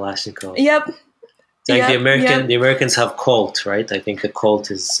 Kalashnikov. Yep. It's like the Americans have Colt, right? I think the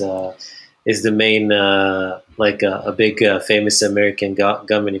Colt is the main, a big famous American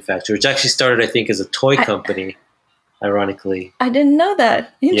gun manufacturer, which actually started, I think, as a toy company, ironically. I didn't know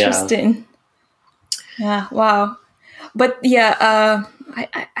that. Interesting. Yeah, wow. But yeah,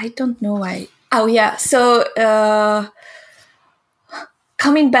 I don't know why. Oh yeah, so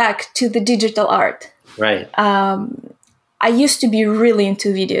coming back to the digital art. Right. I used to be really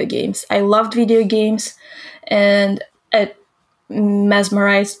into video games. I loved video games, and it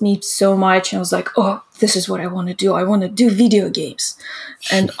mesmerized me so much. I was like, oh, this is what I want to do. I want to do video games.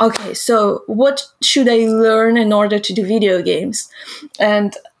 And okay, so what should I learn in order to do video games?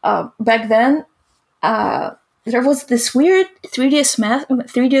 And back then, there was this weird 3ds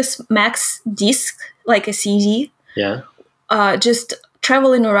Max disc, like a CD. Yeah. Just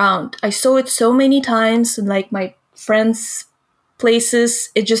traveling around. I saw it so many times in like my friends' places.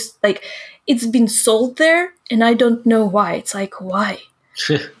 It just like, it's been sold there, and I don't know why. It's like, why?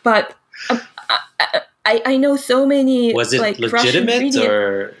 But I know so many. Was it like legitimate,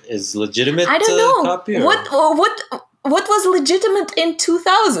 or is legitimate? I don't know. Copy, or? What was legitimate in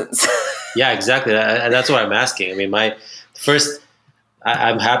 2000s? Yeah, exactly. That's what I'm asking. I mean,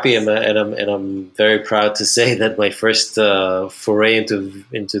 I'm happy and I'm very proud to say that my first foray into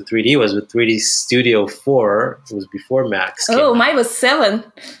 3D was with 3D Studio 4. It was before Max. Oh, mine was 7.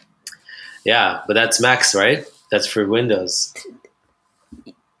 Yeah, but that's Max, right? That's for Windows.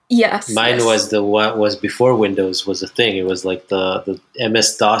 Yes, Mine yes. was the what was before Windows was a thing. It was like the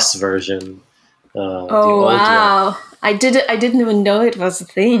MS DOS version, the Oh old one. wow! I didn't even know it was a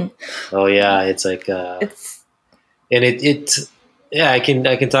thing. Oh yeah, it's like It's and it yeah, I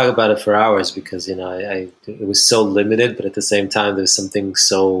can talk about it for hours because I it was so limited, but at the same time there's something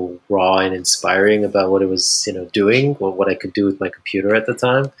so raw and inspiring about what it was doing, what I could do with my computer at the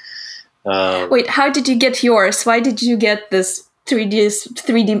time. Um, Wait, how did you get yours? Why did you get this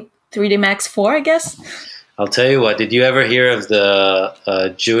 3D Max 4, I guess? I'll tell you what. Did you ever hear of the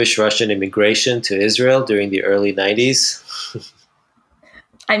Jewish Russian immigration to Israel during the early '90s?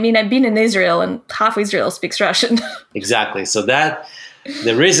 I mean, I've been in Israel and half Israel speaks Russian. Exactly. So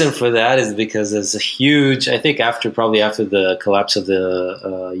the reason for that is because there's a huge. I think probably after the collapse of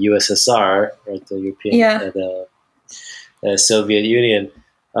the USSR, or the European, Yeah. Soviet Union.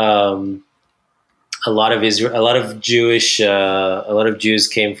 Um, a lot of Jews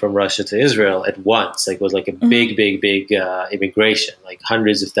came from Russia to Israel at once. Like it was like a big immigration, like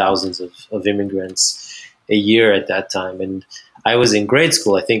hundreds of thousands of immigrants a year at that time. And I was in grade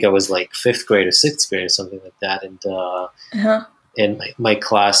school. I think I was like fifth grade or sixth grade or something like that. And my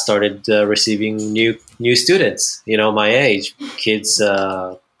class started receiving new students. My age, kids.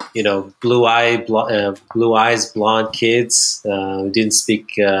 Blue eyes, blonde kids who didn't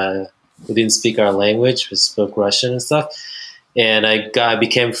speak our language, who spoke Russian and stuff. And I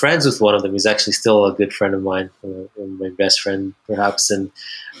became friends with one of them. He's actually still a good friend of mine, my best friend perhaps. And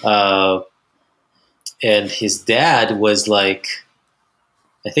his dad was like,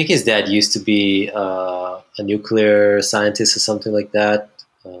 I think his dad used to be a nuclear scientist or something like that.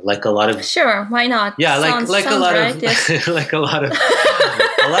 Like a lot of Sure, why not? yeah, sounds a lot right, of yes. like a lot of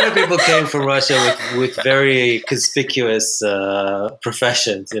people came from Russia with very conspicuous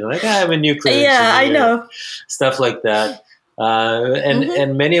professions. Like I'm a nuclear Yeah, I engineer, know. stuff like that.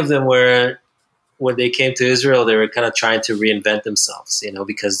 And many of them were, when they came to Israel, they were kind of trying to reinvent themselves.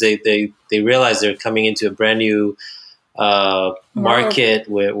 Because they realized they're coming into a brand new market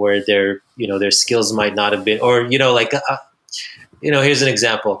where their skills might not have been, or here's an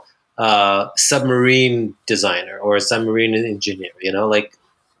example: submarine designer or a submarine engineer.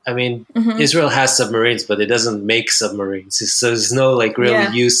 Israel has submarines, but it doesn't make submarines. So there's no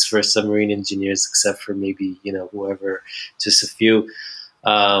really use for submarine engineers except for maybe whoever, just a few.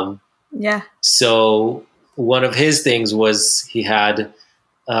 So one of his things was he had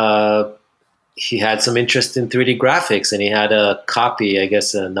some interest in 3D graphics, and he had a copy, I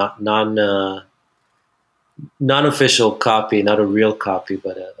guess, a non-official copy, not a real copy,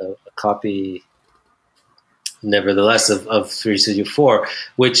 but a copy nevertheless of 3CD4,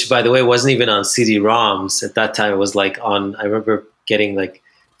 which by the way wasn't even on CD-ROMs at that time. It was I remember getting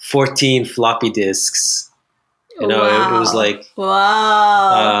 14 floppy disks. Wow. It was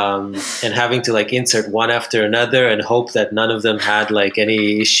wow. And having to insert one after another and hope that none of them had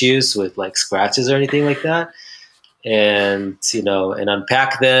any issues with scratches or anything like that. And and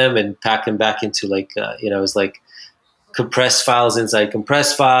unpack them and pack them back into it was compressed files inside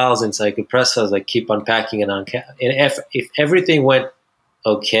compressed files inside compressed files. Keep unpacking and and if everything went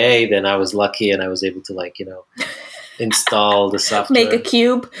okay, then I was lucky and I was able to install the software, make a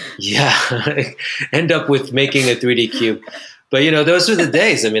cube. Yeah, end up with making a 3D cube. But those were the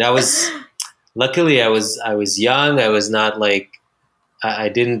days. Luckily I was young. I was not I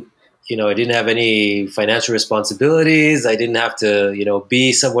didn't have any financial responsibilities. I didn't have to,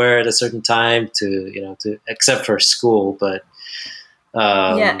 be somewhere at a certain time to except for school. But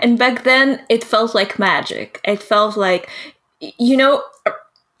yeah, and back then it felt like magic. It felt like,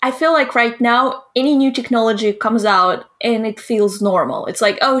 I feel like right now any new technology comes out and it feels normal. It's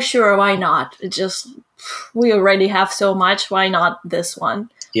like, oh, sure, why not? It just, we already have so much. Why not this one?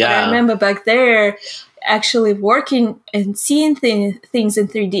 Yeah. But I remember back there, actually working and seeing things in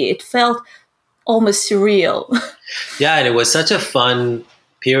 3D, it felt almost surreal. Yeah, and it was such a fun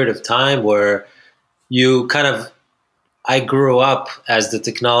period of time where I grew up as the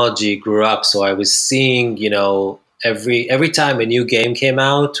technology grew up. So I was seeing, every time a new game came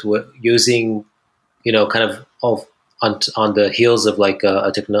out using, kind of on the heels of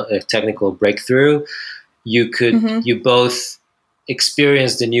a technical breakthrough, you both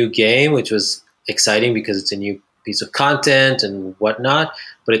experienced the new game, which was exciting because it's a new piece of content and whatnot.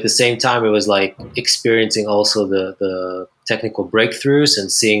 But at the same time, it was experiencing also the technical breakthroughs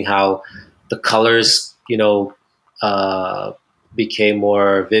and seeing how the colors, became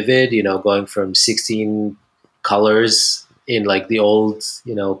more vivid, going from 16 colors in the old,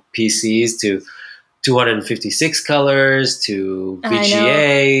 PCs to 256 colors to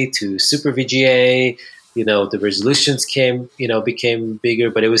VGA to Super VGA the resolutions became bigger,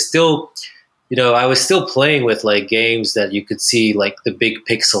 but it was still, I was still playing with like games that you could see like the big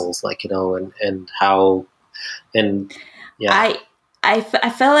pixels, like, and how, and yeah. I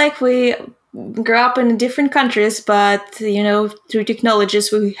felt like we grew up in different countries, but through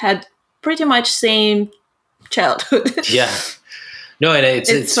technologies we had pretty much same childhood. Yeah. No, and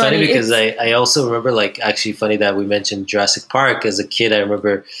it's funny because I also remember, like, actually funny that we mentioned Jurassic Park. As a kid, I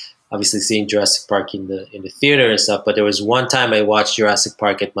remember obviously seeing Jurassic Park in the theater and stuff. But there was one time I watched Jurassic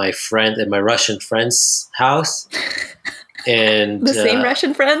Park at my Russian friend's house, and the same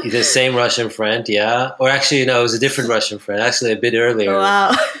Russian friend. The same Russian friend, yeah. Or actually, no, it was a different Russian friend. Actually, a bit earlier.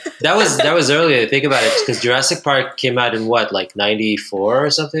 Wow. that was earlier. Think about it, because Jurassic Park came out in what, like 94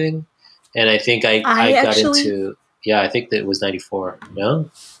 or something, and I think I got into. Yeah, I think that it was 94.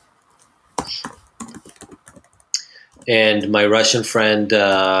 No, and my Russian friend,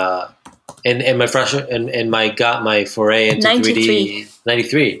 and my Russian and my got my foray into 3D.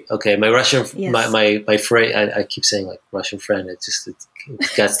 93. Okay, my Russian, yes. my foray. I keep saying like Russian friend. It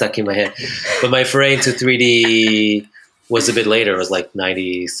got stuck in my head. But my foray into 3D was a bit later. It was like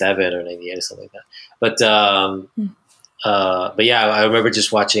 97 or 98 or something like that. But yeah, I remember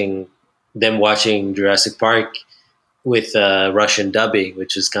just watching Jurassic Park with Russian dubbing,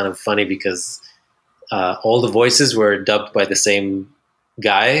 which is kind of funny because all the voices were dubbed by the same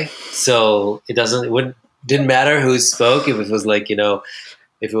guy, so didn't matter who spoke, if it was like, if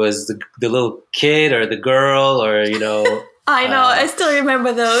it was the little kid or the girl, or I know, I still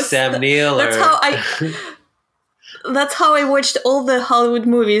remember those. Sam Neill. That's how I watched all the Hollywood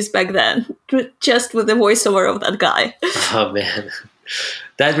movies back then, just with the voiceover of that guy. Oh man,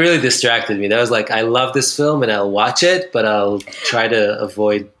 that really distracted me. That was like, I love this film and I'll watch it, but I'll try to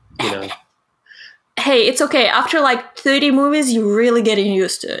avoid, Hey, it's okay. After like 30 movies, you're really getting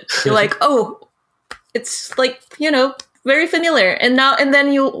used to it. You're like, oh, it's like, very familiar. And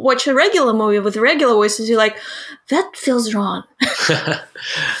then you watch a regular movie with regular voices, you're like, that feels wrong.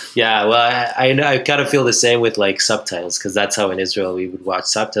 Yeah, well, I kind of feel the same with like subtitles, because that's how in Israel we would watch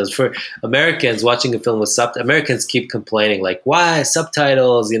subtitles. For Americans, watching a film with subtitles, Americans keep complaining like, why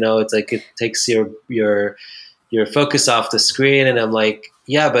subtitles? It's like it takes your focus off the screen, and I'm like,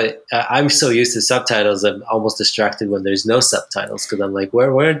 yeah, but I'm so used to subtitles, I'm almost distracted when there's no subtitles, because I'm like,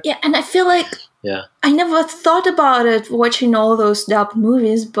 where? Yeah, and I feel like, yeah, I never thought about it watching all those dubbed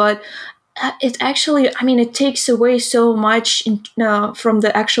movies, but it actually, it takes away so much from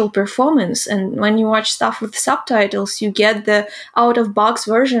the actual performance. And when you watch stuff with subtitles, you get the out-of-box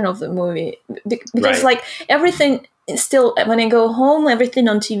version of the movie, because right. Like everything. Still, when I go home, everything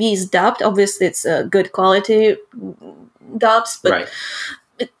on TV is dubbed. Obviously, it's good quality dubs, but right.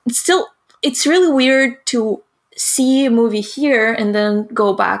 It's really weird to see a movie here and then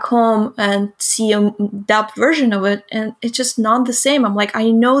go back home and see a dubbed version of it, and it's just not the same. I'm like, I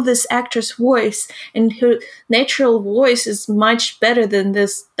know this actress' voice, and her natural voice is much better than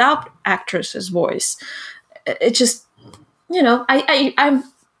this dubbed actress's voice. It just,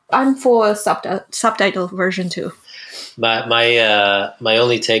 I'm for a subtitle version too. My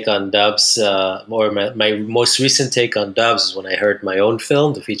only take on dubs, or my most recent take on dubs, is when I heard my own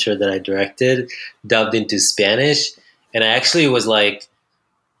film, the feature that I directed, dubbed into Spanish. And I actually was like,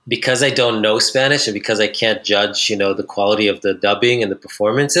 because I don't know Spanish and because I can't judge, the quality of the dubbing and the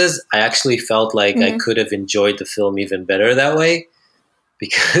performances, I actually felt like I could have enjoyed the film even better that way.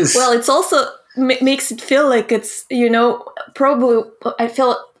 Because, well, it's also makes it feel like it's, probably, I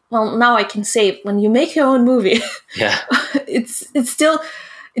feel. Well, now I can say it. When you make your own movie, yeah, it's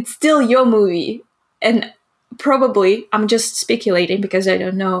still your movie, and probably, I'm just speculating because I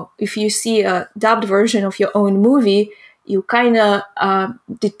don't know, if you see a dubbed version of your own movie, you kind of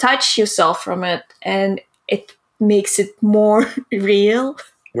detach yourself from it, and it makes it more real.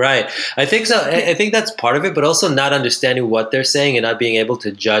 Right. I think so. I think that's part of it, but also not understanding what they're saying and not being able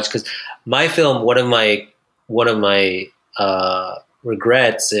to judge. Because my film, one of my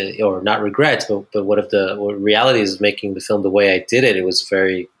regrets, or not regrets, but one of the realities of making the film the way I did it, it was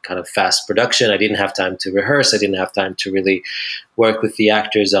very kind of fast production. I didn't have time to rehearse. I didn't have time to really work with the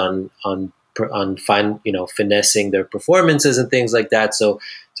actors on finessing their performances and things like that. So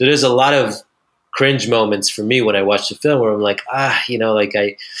there's a lot of cringe moments for me when I watch the film where I'm like, like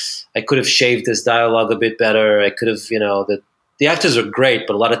I could have shaved this dialogue a bit better. I could have, the actors were great,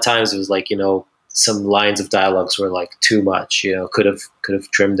 but a lot of times it was like, some lines of dialogues were like too much, could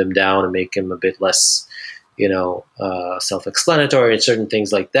have trimmed them down and make them a bit less, self-explanatory and certain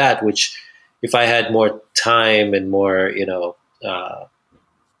things like that, which if I had more time and more,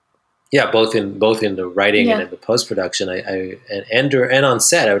 both in the writing and in the post-production, and on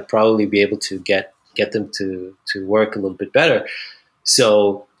set, I would probably be able to get get them to work a little bit better.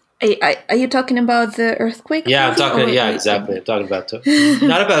 So Are you talking about the earthquake? yeah, I'm movie, talking. or- Yeah, exactly. I'm talking about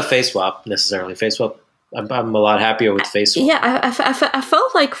not about Face Swap necessarily. Face Swap. I'm a lot happier with Face Swap. Yeah, I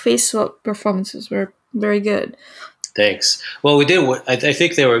felt like Face Swap performances were very good. Thanks. Well, we did. I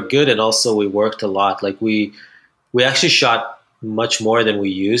think they were good, and also we worked a lot. Like we actually shot much more than we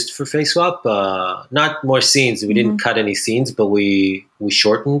used for Face Swap. Not more scenes. We didn't cut any scenes, but we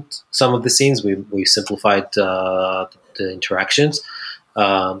shortened some of the scenes. We simplified the interactions,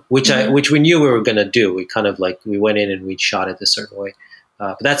 which we knew we were going to do. We kind of like we went in and we shot it a certain way.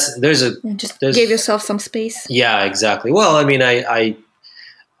 But there's gave yourself some space. Yeah, exactly. Well, I mean, I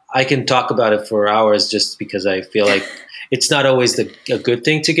can talk about it for hours just because I feel like it's not always a good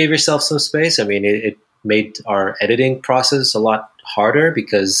thing to give yourself some space. I mean, it made our editing process a lot harder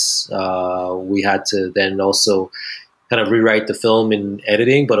because we had to then also kind of rewrite the film in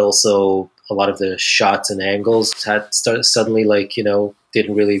editing, but also a lot of the shots and angles had suddenly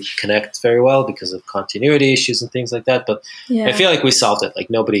didn't really connect very well because of continuity issues and things like that. But yeah. I feel like we solved it. Like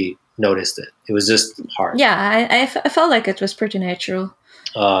nobody noticed it. It was just hard. Yeah, I felt like it was pretty natural.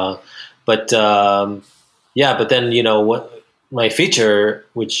 But then what my feature,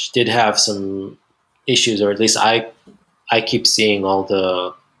 which did have some issues, or at least I keep seeing all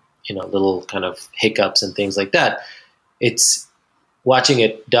the little kind of hiccups and things like that. It's watching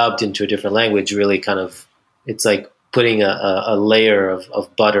it dubbed into a different language. Really, kind of, it's like putting a layer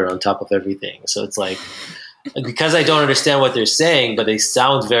of butter on top of everything. So it's like because I don't understand what they're saying, but they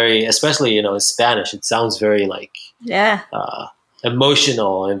sound very, especially in Spanish, it sounds very like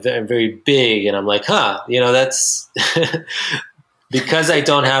emotional and very big, and I'm like, that's because I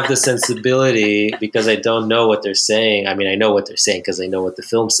don't have the sensibility, because I don't know what they're saying. I mean, I know what they're saying because I know what the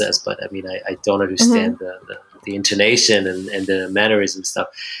film says, but I mean, I don't understand the intonation and the mannerism stuff.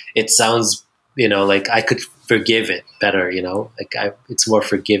 It sounds, like I could forgive it better, like it's more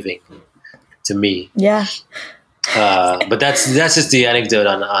forgiving to me. Yeah. But that's just the anecdote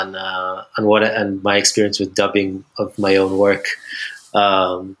on my experience with dubbing of my own work.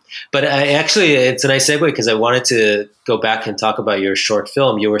 But it's a nice segue because I wanted to go back and talk about your short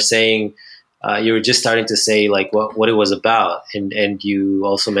film. You were saying you were just starting to say like what it was about, and you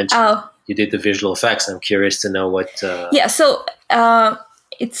also mentioned you did the visual effects. I'm curious to know what. Yeah, so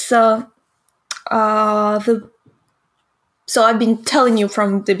it's So I've been telling you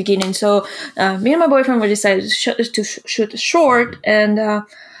from the beginning. So me and my boyfriend, we decided to shoot a short, and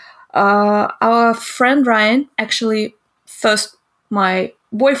our friend Ryan, actually first my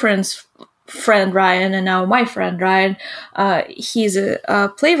boyfriend's friend Ryan, and now my friend Ryan, he's a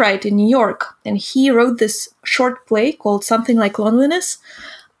playwright in New York, and he wrote this short play called Something Like Loneliness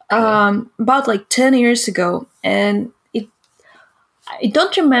about like 10 years ago, and I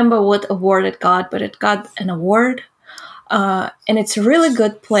don't remember what award it got, but it got an award. And it's a really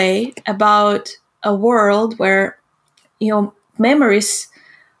good play about a world where, memories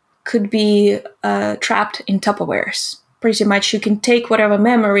could be trapped in Tupperwares. Pretty much you can take whatever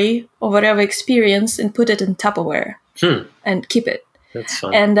memory or whatever experience and put it in Tupperware and keep it. That's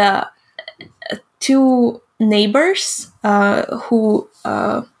fun. And two neighbors who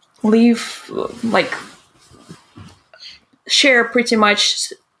live, share pretty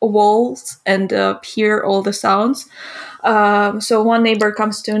much walls and hear all the sounds. So one neighbor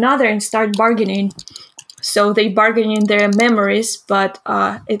comes to another and start bargaining. So they bargain in their memories, but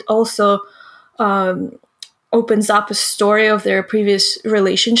it also opens up a story of their previous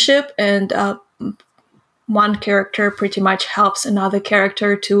relationship, and one character pretty much helps another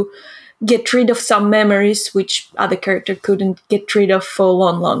character to get rid of some memories which other character couldn't get rid of for a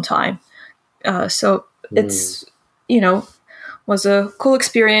long, long time. So it's, was a cool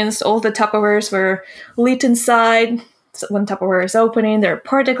experience. All the Tupperwares were lit inside. So when Tupperware is opening, there are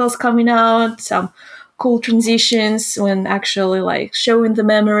particles coming out, some cool transitions when actually showing the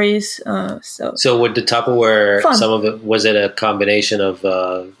memories. So with the Tupperware, fun. Some of it, was it a combination of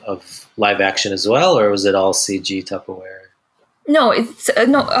live action as well, or was it all CG Tupperware? No, it's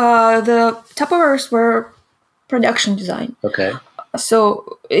the Tupperwares were production design. Okay.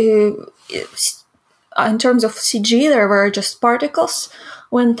 So in terms of CG, there were just particles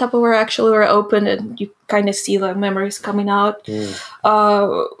when Tupperware actually were opened, and you kind of see the memories coming out.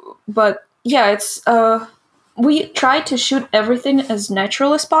 But yeah, it's we try to shoot everything as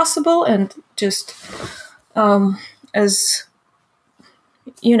natural as possible, and just as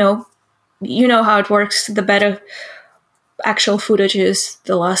you know how it works. The better actual footage is,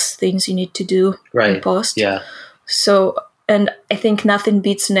 the less things you need to do in post. Yeah. So, and I think nothing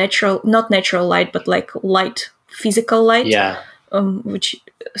beats not natural light, but light, physical light. Yeah. which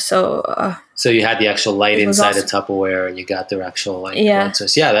so So you had the actual light it was inside the awesome. Tupperware, and you got the actual like Yeah. light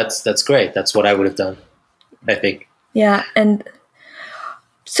source. Yeah, that's great. That's what I would have done, I think. Yeah, and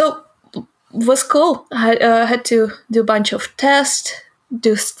so was cool. I had to do a bunch of tests,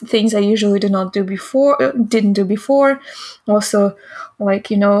 do things I usually didn't do before. Also, like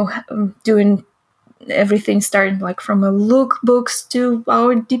doing everything starting like from a lookbooks to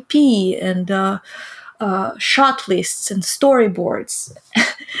our DP and shot lists and storyboards.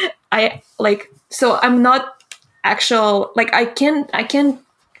 I'm not actual like I can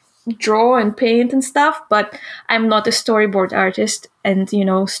draw and paint and stuff, but I'm not a storyboard artist. And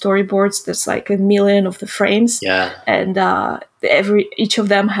storyboards, there's like a million of the frames, Yeah. and each of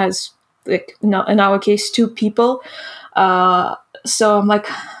them has, like, in our case, 2 people. So I'm like,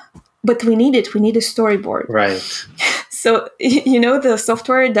 but we need a storyboard, Right. so the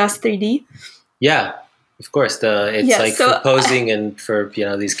software does 3D. Yeah, of course. It's for posing and for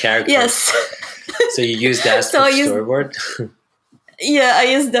these characters. Yes. So you use that for storyboard. Yeah, I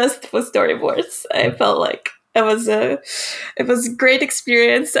used Dust for storyboards. I felt like it was a great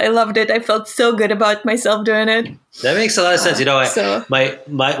experience. I loved it. I felt so good about myself doing it. That makes a lot of sense. My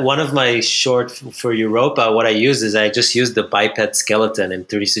one of my short for Europa, what I use is I just use the biped skeleton in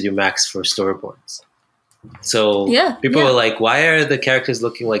 3D Studio Max for storyboards. So people were like, why are the characters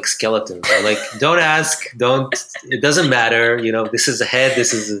looking like skeletons? I'm like, don't ask, it doesn't matter. This is a head,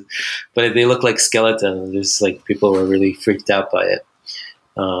 but they look like skeletons. There's like, people were really freaked out by it.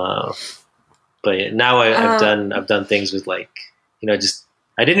 But now I've done things with like, just,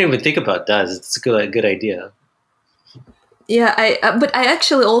 I didn't even think about that. It's a good idea. Yeah, but I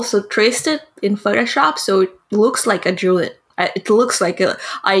actually also traced it in Photoshop, so it looks like I drew it. It looks like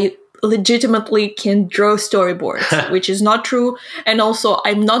I legitimately can draw storyboards, which is not true. And also,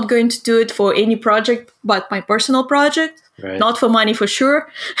 I'm not going to do it for any project but my personal project, right. Not for money for sure.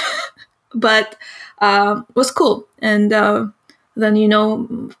 But it was cool. And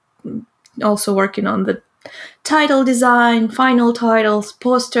then, also working on the title design, final titles,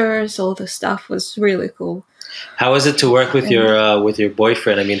 posters, all the stuff was really cool. How was it to work with your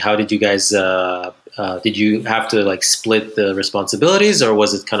boyfriend? I mean, how did you guys? Did you have to like split the responsibilities, or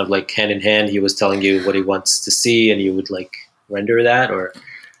was it kind of like hand in hand? He was telling you what he wants to see, and you would like render that, or?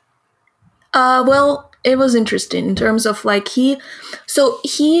 Well, it was interesting in terms of like he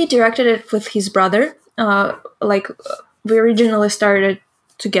directed it with his brother. We originally started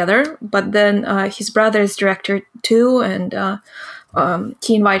together, but then his brother is director too, and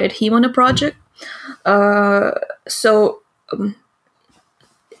he invited him on a project.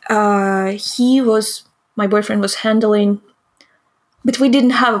 My boyfriend was handling, but we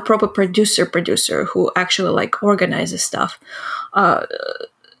didn't have a proper producer who actually like organizes stuff.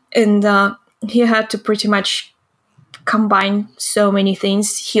 And he had to pretty much combine so many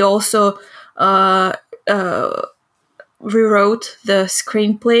things. He also rewrote the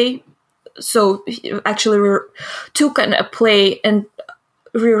screenplay. So he actually took a play and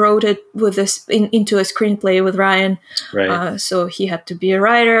rewrote it with this into a screenplay with Ryan. Right. So he had to be a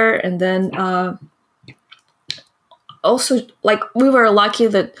writer, and then also like we were lucky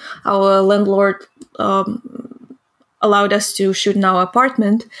that our landlord allowed us to shoot in our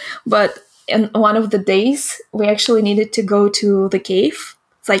apartment, but in one of the days we actually needed to go to the cave.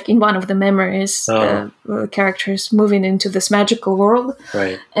 It's like in one of the memories, the characters moving into this magical world.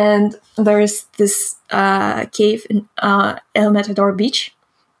 Right. And there is this cave in El Matador Beach.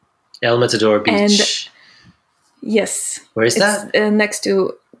 El Matador Beach. And yes. Where is that? Next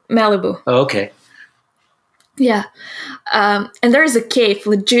to Malibu. Oh, okay. Yeah. And there is a cave,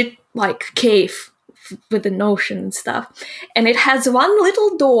 legit like cave with an ocean and stuff. And it has one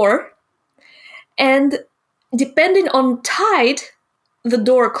little door, and depending on tide, the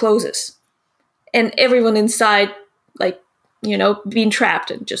door closes. And everyone inside, like, being trapped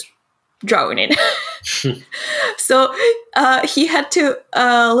and just drowning. So he had to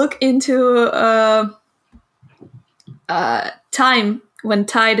look into time when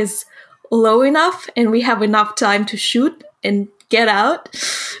tide is low enough and we have enough time to shoot and get out.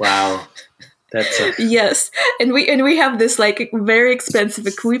 Wow. Yes, and we have this like very expensive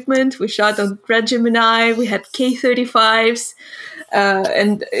equipment. We shot on Red Gemini. We had K35s,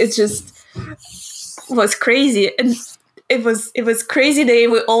 and it just was crazy. And it was crazy day.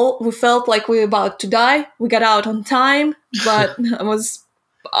 We felt like we were about to die. We got out on time, but it was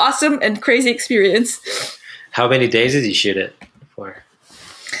awesome and crazy experience. How many days did you shoot it for?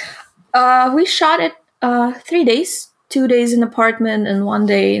 We shot it 3 days. 2 days in the apartment and 1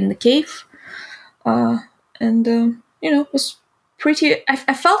 day in the cave. It was pretty.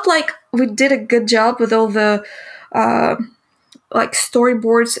 I felt like we did a good job with all the like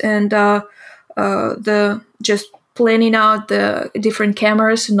storyboards and the just planning out the different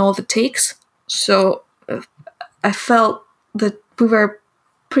cameras and all the takes. So I felt that we were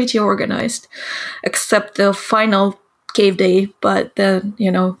pretty organized, except the final cave day. But then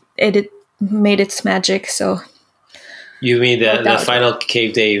edit made its magic. So you mean that the final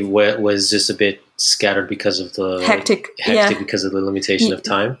cave day was just a bit scattered because of the hectic because of the limitation of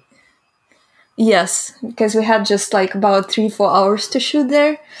time? Yes, because we had just like about 3-4 hours to shoot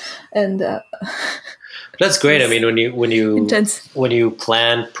there, and that's great. I mean, intense. when you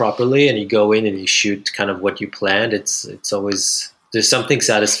plan properly and you go in and you shoot kind of what you planned, it's always, there's something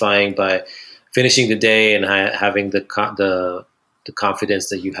satisfying by finishing the day and having the confidence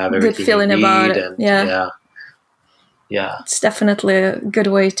that you have everything good feeling you need. About it. And yeah, it's definitely a good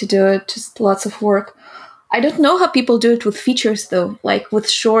way to do it. Just lots of work. I don't know how people do it with features though. Like with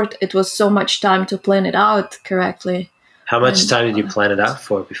short, it was so much time to plan it out correctly. How much time did you plan it out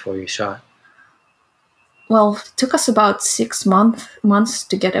for before you shot? Well, it took us about 6 months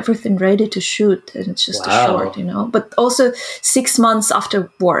to get everything ready to shoot, and it's just a short, But also 6 months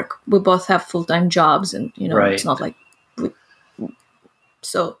after work, we both have full-time jobs, and right. It's not like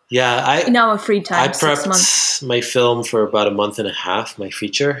so. Yeah, in our free time, I 6 months. prepped my film for about a month and a half. My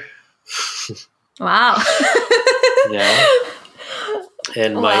feature. Wow. Yeah.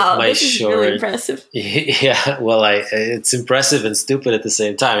 And my this short, is really impressive. Yeah, well, it's impressive and stupid at the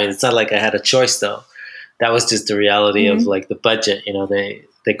same time. And it's not like I had a choice though. That was just the reality of like the budget.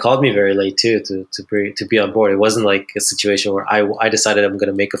 They called me very late too to be on board. It wasn't like a situation where I decided I'm going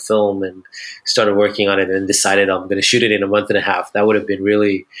to make a film and started working on it and decided I'm going to shoot it in a month and a half. That would have been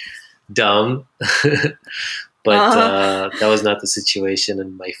really dumb. But that was not the situation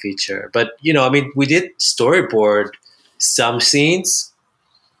in my feature. But I mean, we did storyboard some scenes.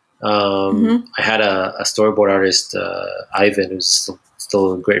 I had a storyboard artist, Ivan, who's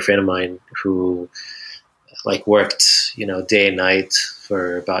still a great friend of mine, who like worked, day and night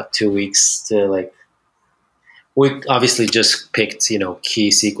for about 2 weeks to we obviously just picked,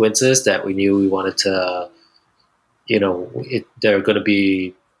 key sequences that we knew we wanted to, they're going to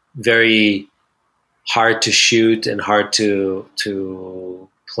be very hard to shoot and hard to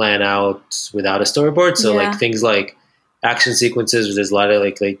plan out without a storyboard. So like things like action sequences where there's a lot of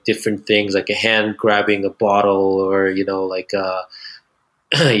like different things, like a hand grabbing a bottle, or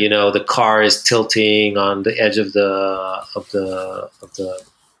the car is tilting on the edge of the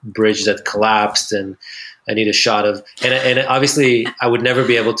bridge that collapsed, and I need a shot of and obviously I would never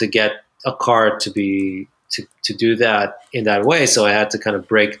be able to get a car to do that in that way, so I had to kind of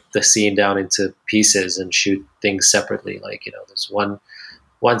break the scene down into pieces and shoot things separately. Like there's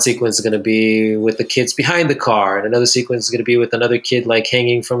one sequence is going to be with the kids behind the car, and another sequence is going to be with another kid like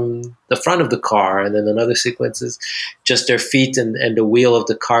hanging from the front of the car, and then another sequence is just their feet and the wheel of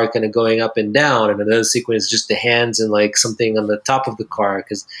the car kind of going up and down, and another sequence is just the hands and like something on the top of the car.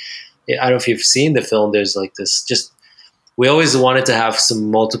 Because I don't know if you've seen the film, there's like this just, we always wanted to have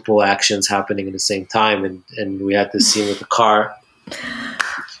some multiple actions happening at the same time, and we had this scene with the car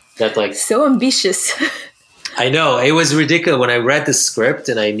that like so ambitious. I know, it was ridiculous when I read the script,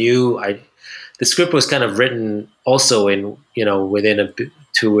 and I knew the script was kind of written also in within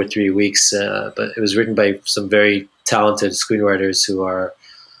 2 or 3 weeks, but it was written by some very talented screenwriters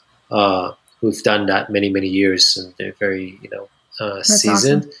who've done that many years, and they're very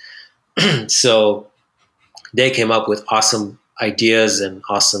seasoned. Awesome. So they came up with awesome ideas and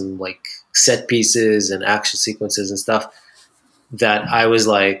awesome like set pieces and action sequences and stuff that I was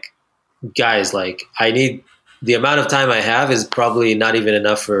like, guys, like I need, the amount of time I have is probably not even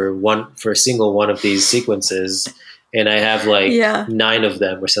enough for a single one of these sequences, and I have like 9 of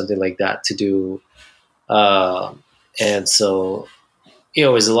them or something like that to do. And so, it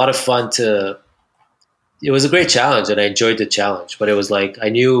was a lot of fun it was a great challenge, and I enjoyed the challenge, but it was like, I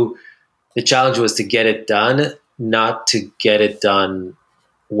knew the challenge was to get it done, not to get it done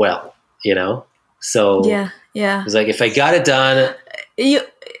well, So yeah. It was like, if I got it done,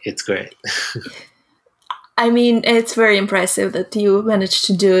 it's great. I mean, it's very impressive that you managed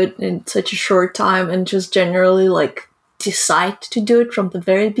to do it in such a short time and just generally like decide to do it from the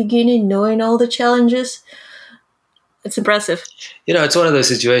very beginning, knowing all the challenges. It's impressive. It's one of those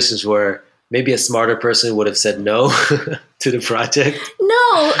situations where maybe a smarter person would have said no to the project.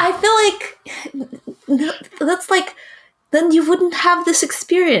 No, I feel like that's like, then you wouldn't have this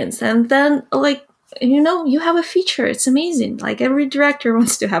experience. And then like, you have a feature. It's amazing. Like every director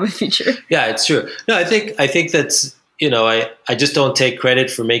wants to have a feature. Yeah, it's true. No, I think that's, I just don't take credit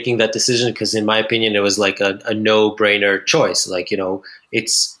for making that decision, because in my opinion, it was like a no-brainer choice. Like,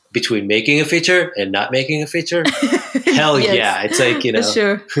 it's between making a feature and not making a feature, hell Yes. yeah. It's like, you know,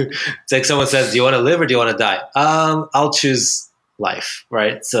 Sure. it's like someone says, do you want to live or do you want to die? I'll choose life,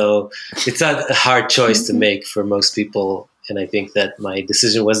 right? So it's not a hard choice to make for most people. And I think that my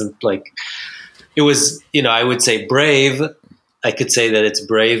decision wasn't like, it was, you know, I would say brave. I could say that it's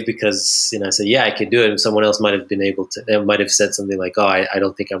brave because, you know, I said, yeah, I can do it. And someone else might have been able to, they might have said something like, oh, I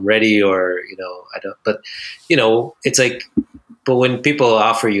don't think I'm ready, or, you know, I don't, but, you know, it's like, but when people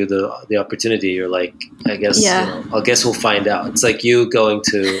offer you the opportunity, you're like, I guess, you know, I guess we'll find out. It's like you going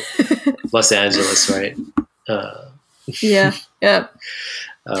to Los Angeles, right? Yeah.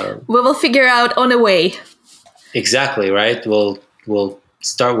 We will figure out on the way. Exactly, right? We'll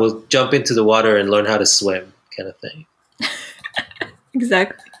jump into the water and learn how to swim, kind of thing.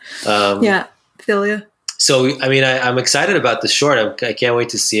 Exactly. Yeah, feel you. So, I mean, I'm excited about the short. I can't wait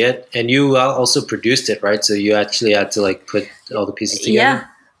to see it. And you also produced it, right? So you actually had to like put all the pieces together.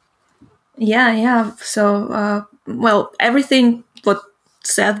 Yeah. So, well, everything what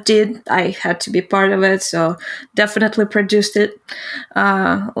Seth did, I had to be part of it. So definitely produced it.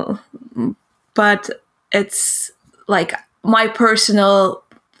 But it's like my personal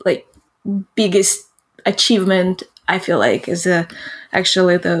like biggest achievement, I feel like, is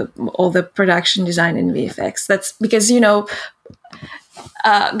actually all the production design in VFX. That's because, you know,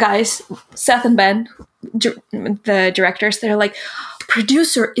 guys, Seth and Ben, the directors, they're like,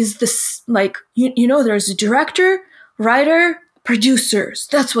 producer is this, like, you know, there's a director, writer, producers.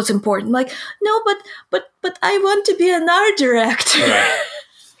 That's what's important. Like, no, but I want to be an art director. Right.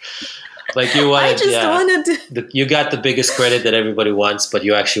 Like you wanted, I just wanted. You got the biggest credit that everybody wants, but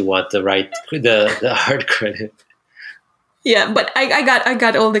you actually want the art credit. Yeah, but I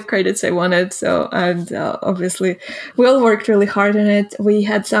got all the credits I wanted. So, and obviously, we all worked really hard on it. We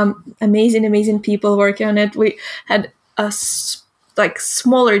had some amazing people working on it. We had a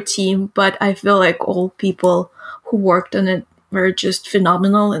smaller team, but I feel like all people who worked on it were just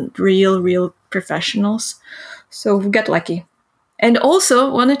phenomenal and real professionals. So we got lucky. And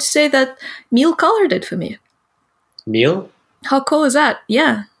also wanted to say that Neil colored it for me. Neil? How cool is that?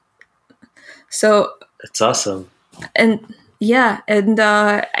 Yeah. So that's awesome. And yeah, and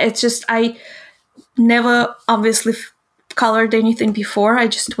it's just, I never obviously colored anything before. I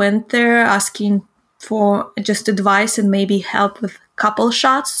just went there asking for just advice and maybe help with a couple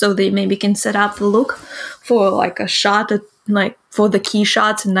shots, so they maybe can set up the look for like a shot that, like, for the key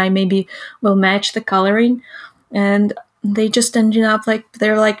shots, and I maybe will match the coloring. And they just ended up like,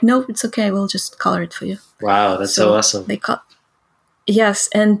 they're like, no, it's okay, we'll just color it for you. Wow, that's so awesome. Yes,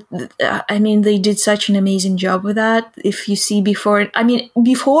 and I mean, they did such an amazing job with that. If you see before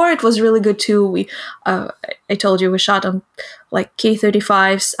it was really good too. We, I told you, we shot on like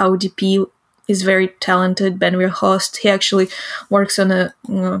K35s. Our DP is very talented, Ben Weirhost. He actually works on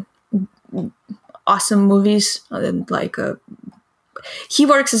awesome movies, and like he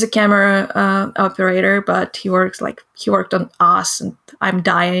works as a camera operator, but he worked on Us and I'm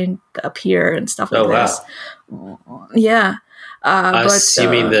Dying Up Here and stuff like this. Wow. Yeah. Us, you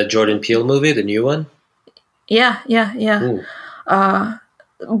mean the Jordan Peele movie, the new one? Yeah.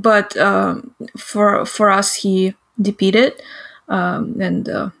 But for us, he DP'd it,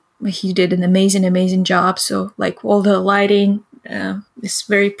 and he did an amazing job. So like all the lighting is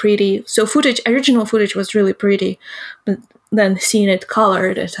very pretty. So original footage was really pretty, but then seeing it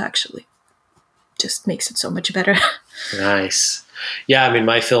colored, it actually just makes it so much better. Nice. Yeah, I mean,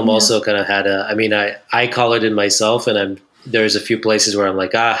 my film also kind of had I colored it myself, and there's a few places where I'm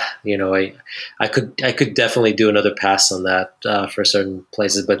like, you know, I could definitely do another pass on that for certain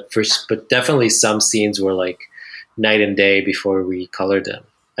places, but definitely some scenes were like night and day before we colored them.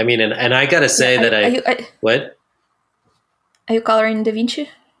 I mean, and I gotta say what? Are you coloring DaVinci?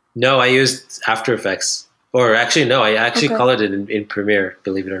 No, I used After Effects. Or actually, no, I actually colored it in Premiere,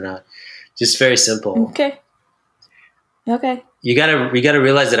 believe it or not. Just very simple. Okay. We gotta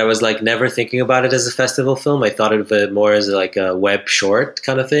realize that I was like never thinking about it as a festival film. I thought of it more as like a web short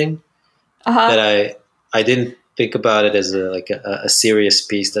kind of thing. That I didn't think about it as a serious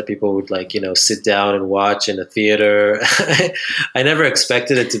piece that people would like, you know, sit down and watch in a theater. I never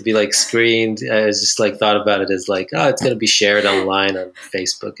expected it to be like screened. I just like thought about it as like, oh, it's gonna be shared online on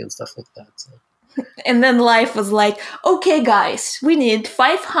Facebook and stuff like that. So. And then life was like, okay, guys, we need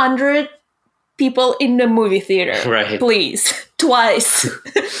 500 people in the movie theater. Right. Please. Twice.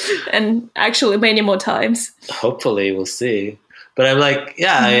 And actually many more times. Hopefully, we'll see. But I'm like,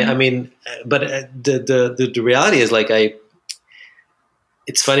 yeah, I mean, but the reality is like,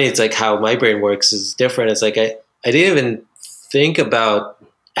 it's funny. It's like how my brain works is different. It's like, I didn't even think about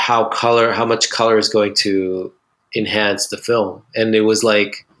how much color is going to enhance the film. And it was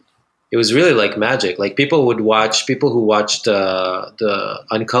like, it was really like magic. Like people who watched the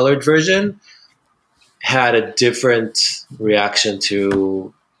uncolored version had a different reaction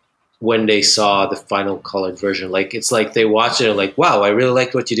to when they saw the final colored version. Like it's like they watched it and like, wow, I really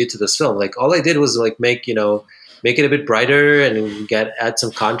liked what you did to this film. Like all I did was like make it a bit brighter and add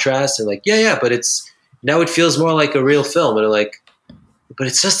some contrast, and like but it's now it feels more like a real film. And like, but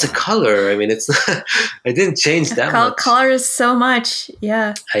it's just the color. I mean, it's not, I didn't change that much. Color is so much.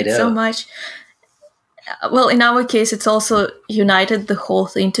 Yeah, I know. So much. Well, in our case, it's also united the whole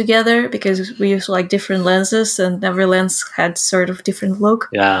thing together because we use like different lenses, and every lens had sort of different look.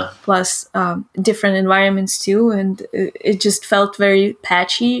 Yeah. Plus different environments too, and it just felt very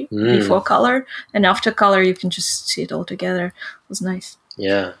patchy before color, and after color, you can just see it all together. It was nice.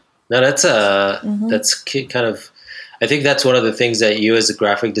 Yeah. No, that's kind of. I think that's one of the things that you as a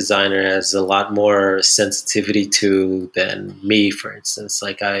graphic designer has a lot more sensitivity to than me, for instance.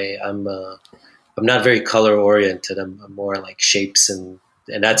 Like I'm not very color oriented. I'm more like shapes, and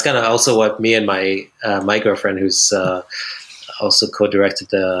that's kind of also what me and my my girlfriend, who's also co-directed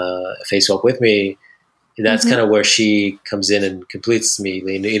the Face Swap with me, that's kind of where she comes in and completes me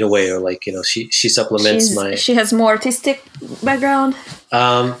in a way, or like she supplements She has more artistic background.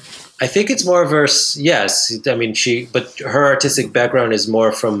 I think it's more of her. Yes, I mean but her artistic background is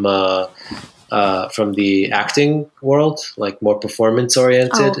more from the acting world, like more performance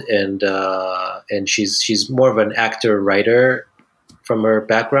oriented, and she's more of an actor writer from her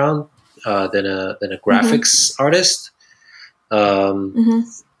background than a graphics artist.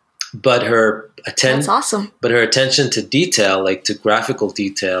 But that's awesome. But her attention to detail, like to graphical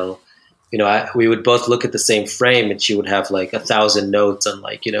detail. We would both look at the same frame, and she would have like 1,000 notes on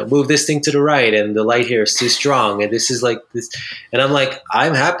like, move this thing to the right, and the light here is too strong, and this is like this, and I'm like,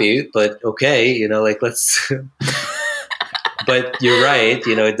 I'm happy, but okay, like let's. But you're right,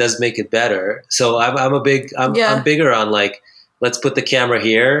 it does make it better. So I'm bigger on like, let's put the camera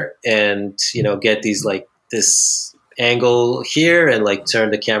here, and get these like this angle here, and like turn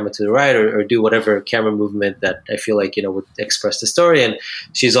the camera to the right, or do whatever camera movement that I feel like would express the story. And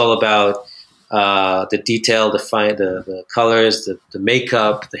she's all about the detail, the colors, the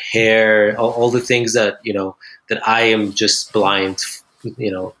makeup, the hair, all the things that that I am just blind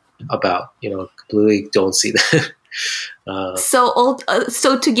about, completely don't see that.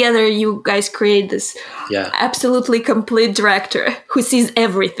 So together you guys create this absolutely complete director who sees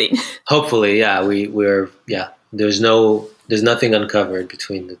everything. Hopefully, we're There's nothing uncovered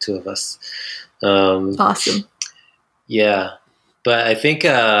between the two of us. Awesome. Yeah, but I think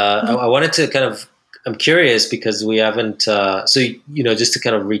I wanted to I'm curious because we haven't. Just to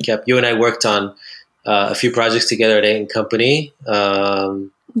kind of recap, you and I worked on a few projects together at A & Company.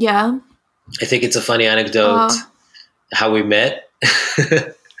 Yeah. I think it's a funny anecdote how we met.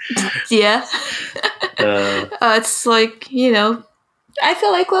 Yeah. It's like I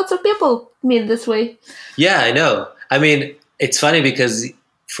feel like lots of people meet this way. Yeah, I know. I mean, it's funny because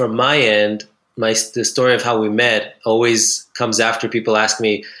from my end, the story of how we met always comes after people ask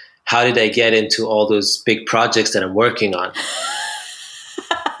me, how did I get into all those big projects that I'm working on?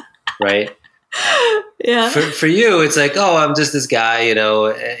 Right? Yeah. For you, it's like, oh, I'm just this guy,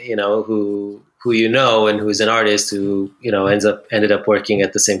 who and who's an artist who ended up working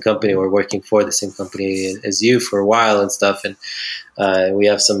at the same company or working for the same company as you for a while and stuff, and we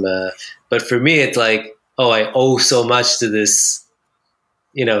have some. But for me, it's like, oh, I owe so much to this,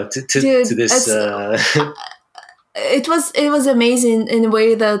 to this. It was amazing in a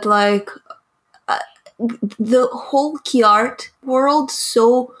way that like the whole key art world,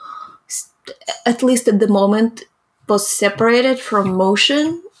 so at least at the moment, was separated from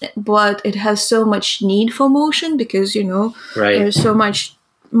motion, but it has so much need for motion because there's so much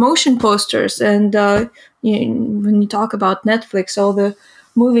motion posters, and when you talk about Netflix, all the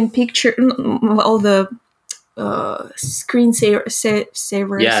moving picture, all the screensavers,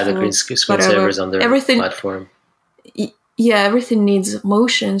 the green screensavers on their platform. Yeah, everything needs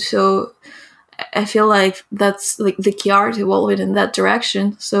motion, so I feel like that's like the key art evolving in that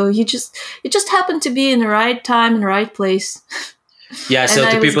direction. So it just happened to be in the right time and the right place. Yeah. So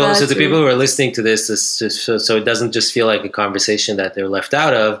to people who are listening to this, so it doesn't just feel like a conversation that they're left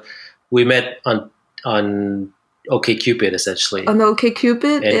out of. We met on OkCupid essentially. On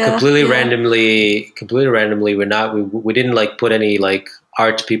OkCupid, and completely randomly. We didn't like put any like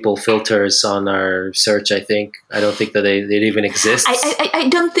art people filters on our search. I don't think that they even exist. I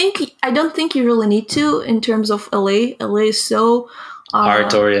don't think you really need to in terms of LA. LA is so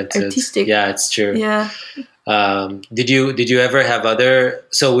art oriented. artistic. Yeah, it's true. Yeah. Did you ever have other?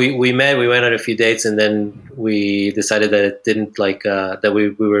 So we met, we went on a few dates, and then we decided that it didn't like that we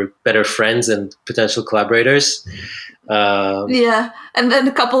were better friends and potential collaborators. Yeah, and then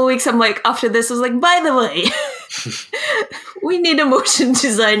a couple of weeks, I'm like, after this, I was like, by the way, we need a motion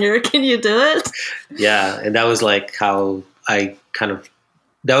designer. Can you do it? Yeah, and that was like how I kind of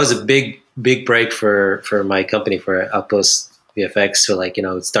that was a big break for my company, for Outpost VFX, to like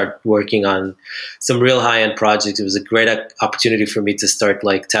start working on some real high end projects. It was a great opportunity for me to start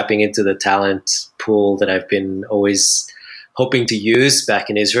like tapping into the talent pool that I've been always hoping to use back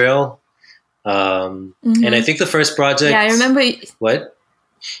in Israel. And I think the first project. Yeah, I remember. What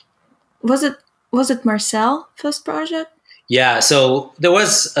was it? Was it Marcel first project? Yeah, so there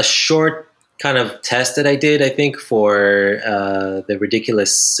was a short kind of test that I did, I think, for the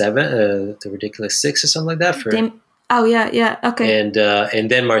Ridiculous 7, the Ridiculous 6 or something like that. Oh, yeah, okay. And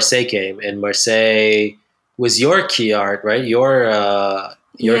then Marseille came, and Marseille was your key art, right? Your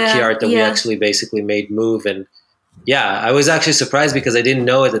key art that we actually basically made move. And yeah, I was actually surprised because I didn't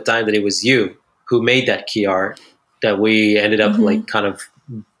know at the time that it was you who made that key art that we ended up like kind of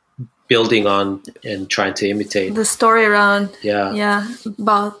building on and trying to imitate the story around. Yeah.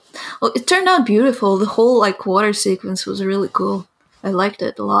 Well, it turned out beautiful. The whole like water sequence was really cool. I liked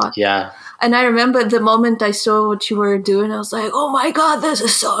it a lot. Yeah. And I remember the moment I saw what you were doing, I was like, oh my God, this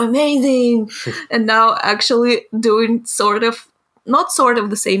is so amazing. And now actually doing not sort of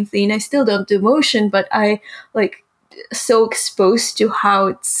the same thing. I still don't do motion, but I like so exposed to how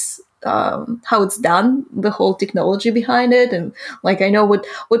it's done, the whole technology behind it, and like I know what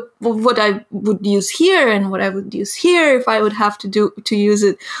I would use here and what I would use here if I would have to use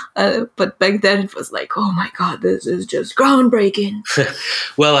it. But back then it was like, oh my God, this is just groundbreaking.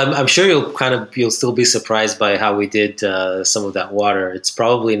 Well, I'm sure you'll still be surprised by how we did some of that water. It's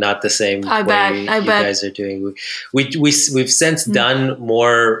probably not the same I bet. guys are doing. We've since done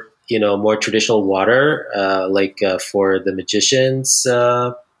more more traditional water, for the magicians.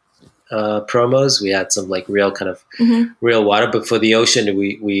 Promos, we had some like real kind of real water, but for the ocean,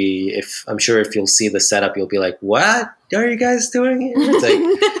 I'm sure if you'll see the setup, you'll be like, what are you guys doing here?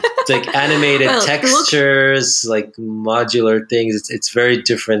 It's like animated textures, like modular things. It's very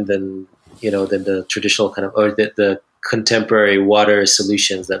different than than the traditional kind of, or the contemporary water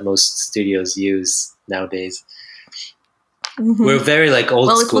solutions that most studios use nowadays. We're very like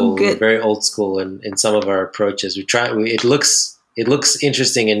old school. We're very old school in some of our approaches. It looks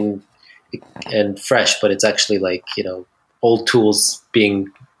interesting and fresh, but it's actually like old tools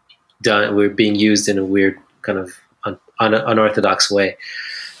being done. We're being used in a weird kind of unorthodox way.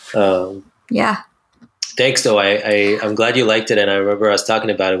 Yeah. Thanks, though. I'm glad you liked it, and I remember I was talking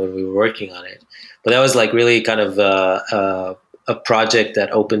about it when we were working on it. But that was like really kind of a project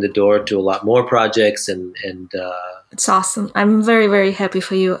that opened the door to a lot more projects, and it's awesome. I'm very, very happy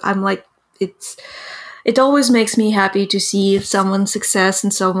for you. I'm like it always makes me happy to see someone's success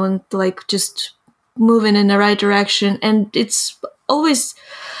and someone like just moving in the right direction. And it's always,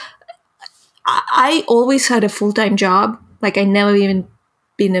 I always had a full-time job. Like I never even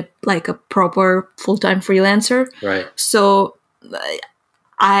been a proper full-time freelancer. Right. So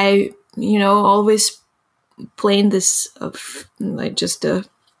I, always playing this like just a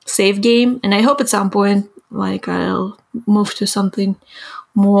safe game. And I hope at some point, like I'll move to something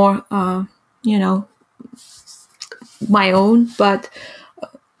more, my own, but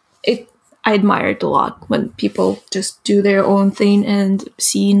I admire it a lot when people just do their own thing, and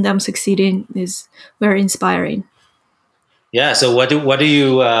seeing them succeeding is very inspiring. Yeah. So what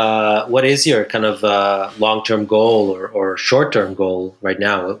is your kind of long-term goal or short-term goal right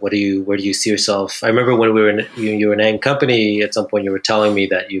now? Where do you see yourself? I remember when you were in a company at some point, you were telling me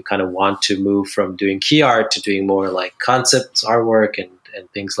that you kind of want to move from doing key art to doing more like concepts, artwork, and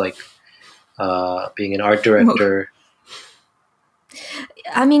things like being an art director.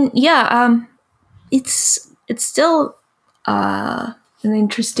 I mean, yeah, it's still an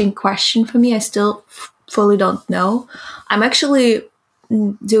interesting question for me. I still fully don't know. I'm actually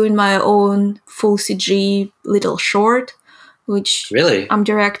doing my own full CG little short, which really I'm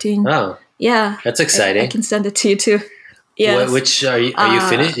directing. Oh, yeah, that's exciting. I can send it to you too. Yeah. Which are you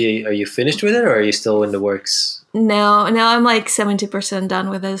finished? Are you finished with it, or are you still in the works? No, I'm like 70% done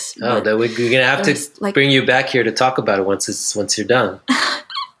with this. Oh, then we're gonna have to bring you back here to talk about it once you're done.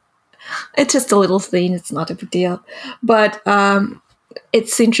 It's just a little thing. It's not a big deal, but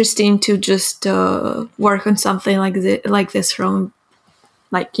it's interesting to just work on something like this from,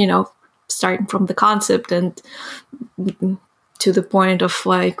 starting from the concept and to the point of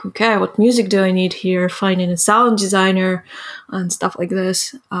like, okay, what music do I need here? Finding a sound designer and stuff like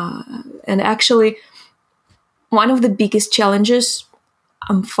this. And actually, one of the biggest challenges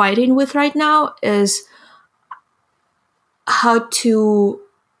I'm fighting with right now is how to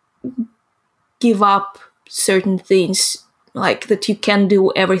give up certain things, like that you can't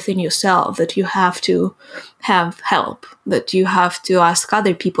do everything yourself, that you have to have help, that you have to ask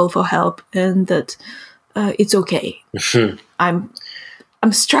other people for help, and that it's okay. I'm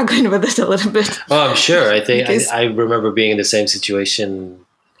struggling with it a little bit. Oh, I'm sure. I think I remember being in the same situation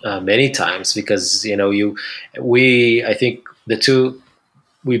many times because I think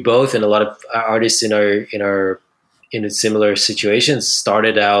we both and a lot of artists in similar situations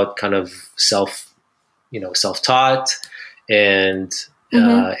started out kind of self-taught and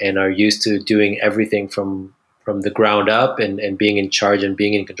and are used to doing everything from the ground up and being in charge and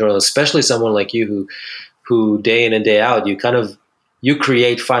being in control. Especially someone like you who day in and day out you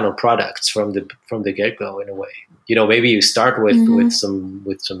create final products from the get-go in a way. Maybe you start with some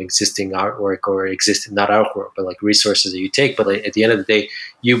existing artwork or existing, not artwork, but like resources that you take. But at the end of the day,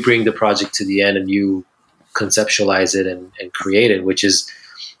 you bring the project to the end and you conceptualize it and create it, which is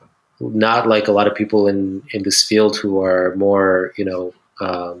not like a lot of people in this field who are more,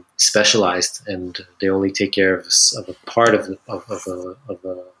 specialized and they only take care of a part of a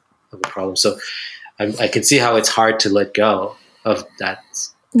problem. So I can see how it's hard to let go of that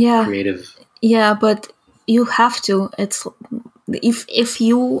creative. Yeah, but you have to. It's if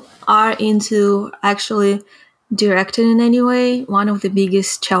you are into actually directing in any way, one of the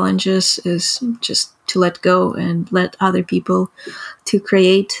biggest challenges is just to let go and let other people to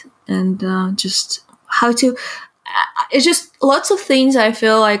create and just how to. It's just lots of things I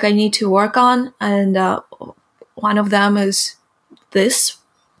feel like I need to work on, and one of them is this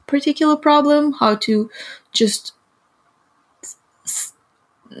particular problem: how to just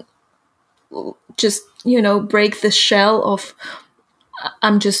break the shell of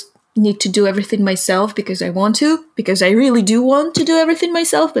I'm just need to do everything myself because I want to, because I really do want to do everything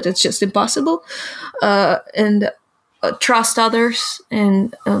myself, but it's just impossible, and trust others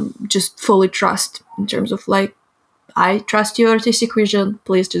and just fully trust in terms of like, I trust your artistic vision,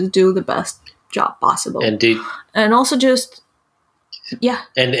 please just do the best job possible. And also just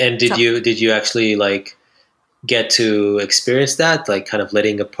did you actually like get to experience that, like kind of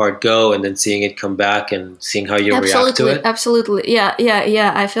letting a part go and then seeing it come back and seeing how you react to it? Absolutely. Yeah.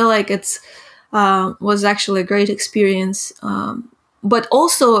 I feel like it's was actually a great experience. But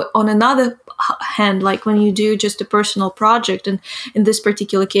also on another hand, like when you do just a personal project, and in this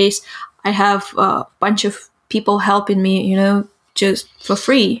particular case, I have a bunch of people helping me, just for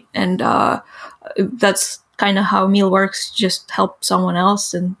free. And that's kind of how Meal works. Just help someone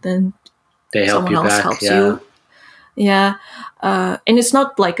else and then someone else back, helps you. Yeah. And it's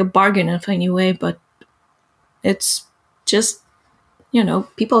not like a bargain of any way, but it's just,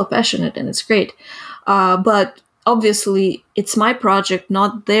 people are passionate and it's great. But obviously it's my project,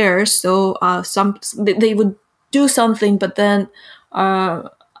 not theirs. So they would do something, but then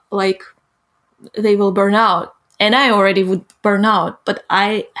like they will burn out. And I already would burn out, but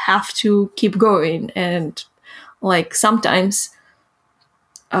I have to keep going. And like sometimes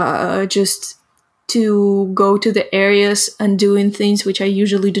just to go to the areas and doing things which I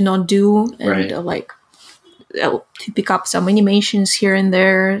usually do not do, and to pick up some animations here and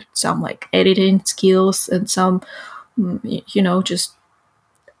there, some like editing skills, and some just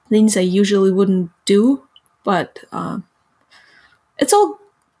things I usually wouldn't do. But it's all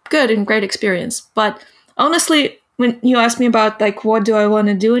good and great experience. But honestly, when you ask me about like what do I want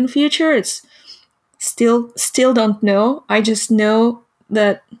to do in future, it's still don't know. I just know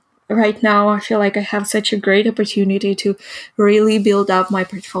that right now I feel like I have such a great opportunity to really build up my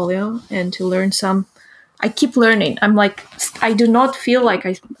portfolio and to learn some. I keep learning. I'm like, I do not feel like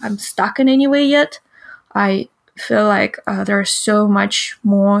I'm stuck in any way yet. I feel like there's so much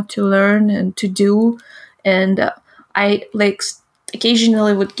more to learn and to do. And I like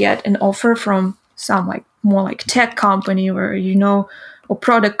occasionally would get an offer from some like more like tech company where, or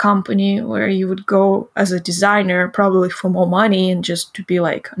product company where you would go as a designer, probably for more money and just to be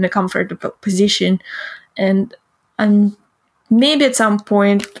like in a comfortable position. And maybe at some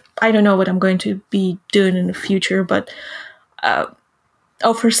point, I don't know what I'm going to be doing in the future, but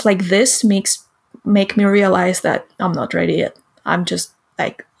offers like this make me realize that I'm not ready yet. I'm just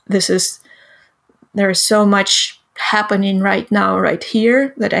like, there's so much happening right now, right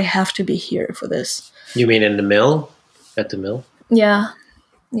here, that I have to be here for this. You mean in the mill? At the mill? Yeah.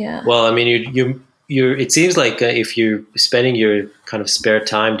 Well, I mean, you. It seems like if you're spending your kind of spare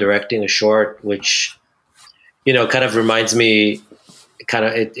time directing a short, which, kind of reminds me, kind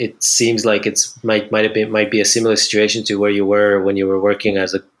of it seems like it's might be a similar situation to where you were when you were working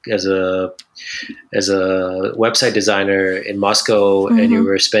as a website designer in Moscow, and you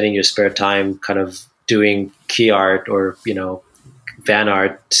were spending your spare time kind of doing key art or fan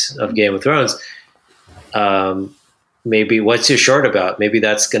art of Game of Thrones. Maybe what's your short about? Maybe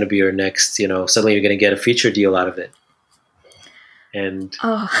that's going to be your next. Suddenly you're going to get a feature deal out of it. And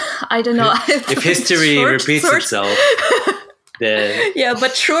I don't know. If history repeats itself, then yeah,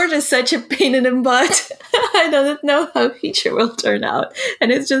 but short is such a pain in the butt. I don't know how feature will turn out, and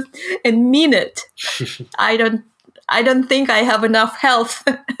it's just mean it. I don't think I have enough health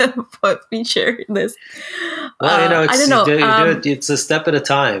for feature this. Well, I don't know. It's a step at a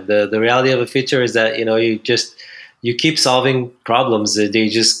time. The reality of a feature is that you keep solving problems. They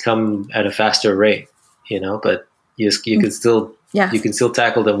just come at a faster rate. But you can still. Yes. You can still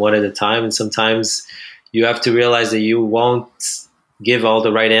tackle them one at a time, and sometimes you have to realize that you won't give all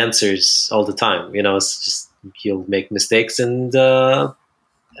the right answers all the time. It's just you'll make mistakes, and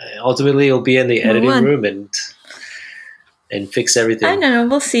ultimately you'll be in the editing room and fix everything. I don't know.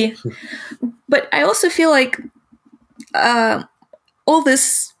 We'll see. But I also feel like all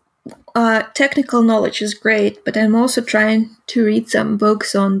this technical knowledge is great, but I'm also trying to read some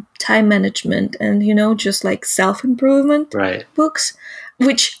books on time management and just like self-improvement books,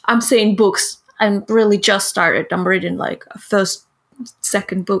 which I'm saying books. I'm really just started. I'm reading like a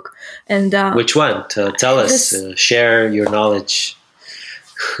second book. And which one? Tell us. Share your knowledge.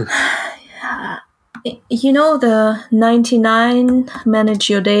 The 99 Manage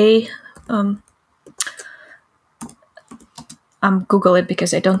Your Day. I'm Google it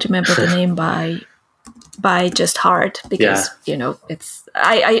because I don't remember the name by just heart, because it's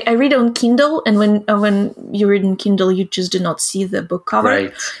I read on Kindle, and when you read on Kindle you just do not see the book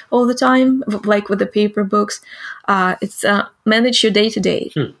cover all the time, like with the paper books. It's manage your day to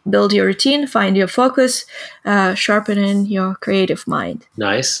day, build your routine, find your focus, sharpening your creative mind.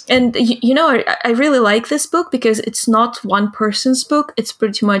 Nice. And I really like this book because it's not one person's book. It's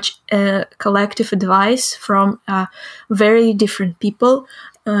pretty much a collective advice from very different people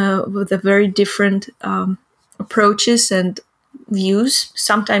with a very different approaches and views.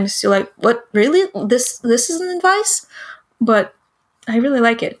 Sometimes you're like, what, really? This is an advice? But I really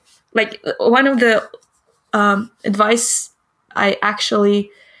like it. Like, one of the advice I actually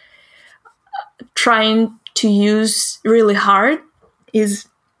trying to use really hard is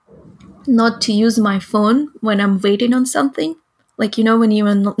not to use my phone when I'm waiting on something. Like, when you're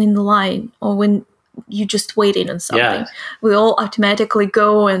in the line, or when you're just waiting on something. We all automatically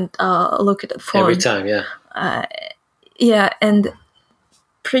go and look at the phone. Every time, and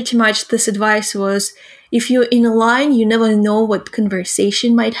pretty much this advice was, if you're in a line, you never know what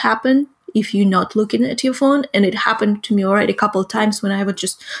conversation might happen if you're not looking at your phone. And it happened to me already a couple of times when I would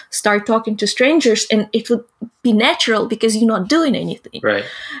just start talking to strangers, and it would be natural because you're not doing anything. Right.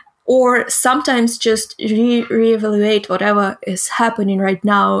 Or sometimes just reevaluate whatever is happening right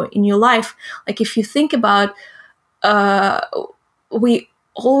now in your life. Like, if you think about, we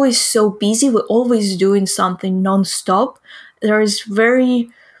always so busy, we're always doing something nonstop. There is very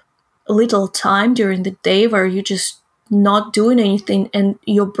little time during the day where you're just not doing anything, and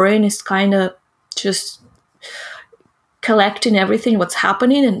your brain is kind of just collecting everything what's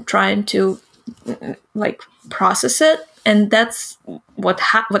happening and trying to like process it. And that's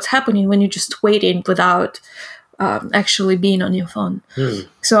what's happening when you're just waiting without actually being on your phone.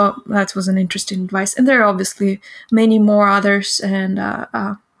 So that was an interesting advice, and there are obviously many more others, and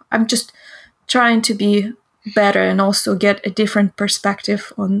I'm just trying to be better and also get a different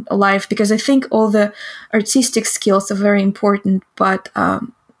perspective on life, because I think all the artistic skills are very important, but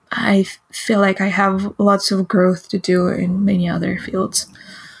I feel like I have lots of growth to do in many other fields.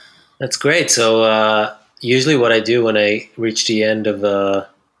 That's great. So usually what I do when I reach the end of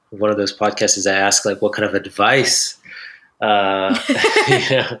one of those podcasts is I ask, like, what kind of advice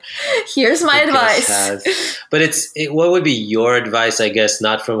here's my advice. But what would be your advice, I guess,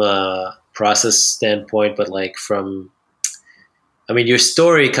 not from a process standpoint, but like your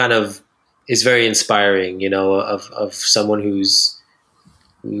story kind of is very inspiring, of someone who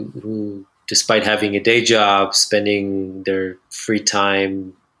despite having a day job, spending their free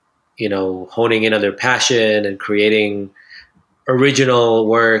time, honing in on their passion and creating original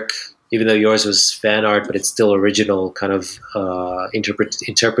work, even though yours was fan art, but it's still original kind of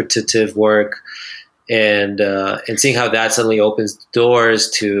interpretative work. And seeing how that suddenly opens doors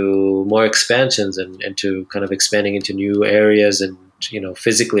to more expansions and to kind of expanding into new areas, and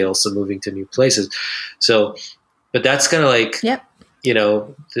physically also moving to new places. So, but that's kind of like,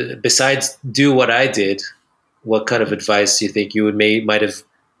 besides do what I did, what kind of advice do you think you might have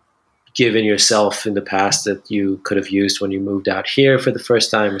given yourself in the past that you could have used when you moved out here for the first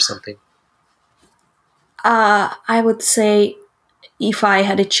time or something? I would say if I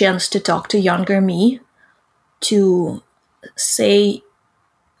had a chance to talk to younger me, to say,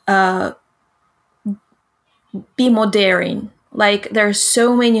 be more daring. Like, there are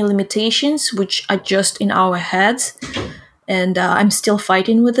so many limitations which are just in our heads, and I'm still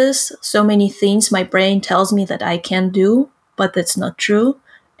fighting with this. So many things my brain tells me that I can do, but that's not true.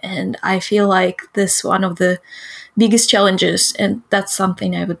 And I feel like this is one of the biggest challenges, and that's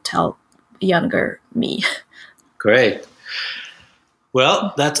something I would tell younger me. Great.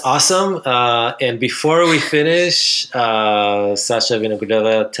 Well, that's awesome. And before we finish, Sasha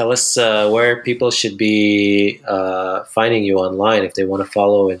Vinogradova, tell us where people should be finding you online if they want to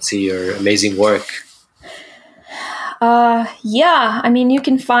follow and see your amazing work. Yeah, I mean, you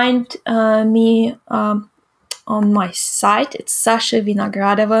can find me on my site. It's Sasha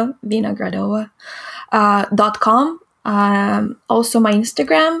Vinogradova, .com. Also my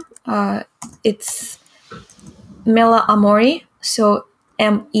Instagram, it's Mela Amory, so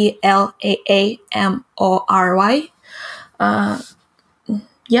MELAAMORY.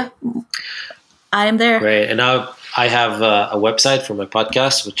 Yeah, I am there. Great. And now I have a website for my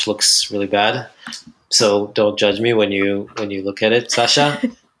podcast, which looks really bad. So don't judge me when you look at it, Sasha.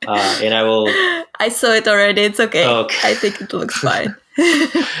 And I will. I saw it already. It's okay. Okay. I think it looks fine.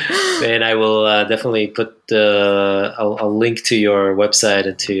 And I will definitely put I'll link to your website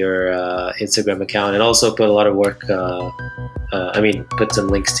and to your Instagram account, and also put a lot of work. Put some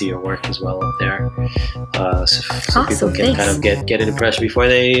links to your work as well up there, so Awesome, people can thanks. kind of get an impression before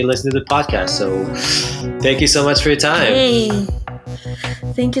they listen to the podcast. So, thank you so much for your time. Hey,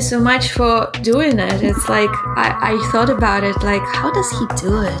 thank you so much for doing it. It's like, I thought about it, like, how does he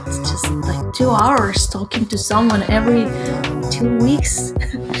do it? It's just like 2 hours talking to someone every 2 weeks.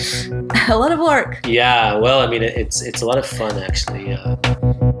 A lot of work. Yeah, well, I mean, it's a lot of fun actually.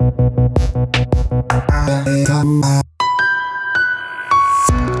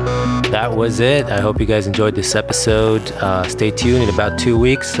 That was it. I hope you guys enjoyed this episode. Stay tuned. In about 2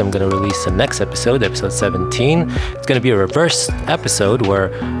 weeks, I'm going to release the next episode 17. It's going to be a reverse episode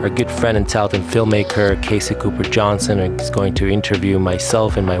where our good friend and talented filmmaker Casey Cooper Johnson is going to interview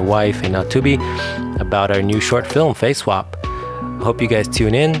myself and my wife, Tubi, about our new short film, Face Swap. I hope you guys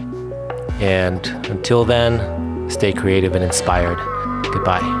tune in. And until then, stay creative and inspired.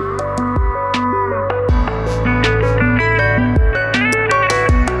 Goodbye.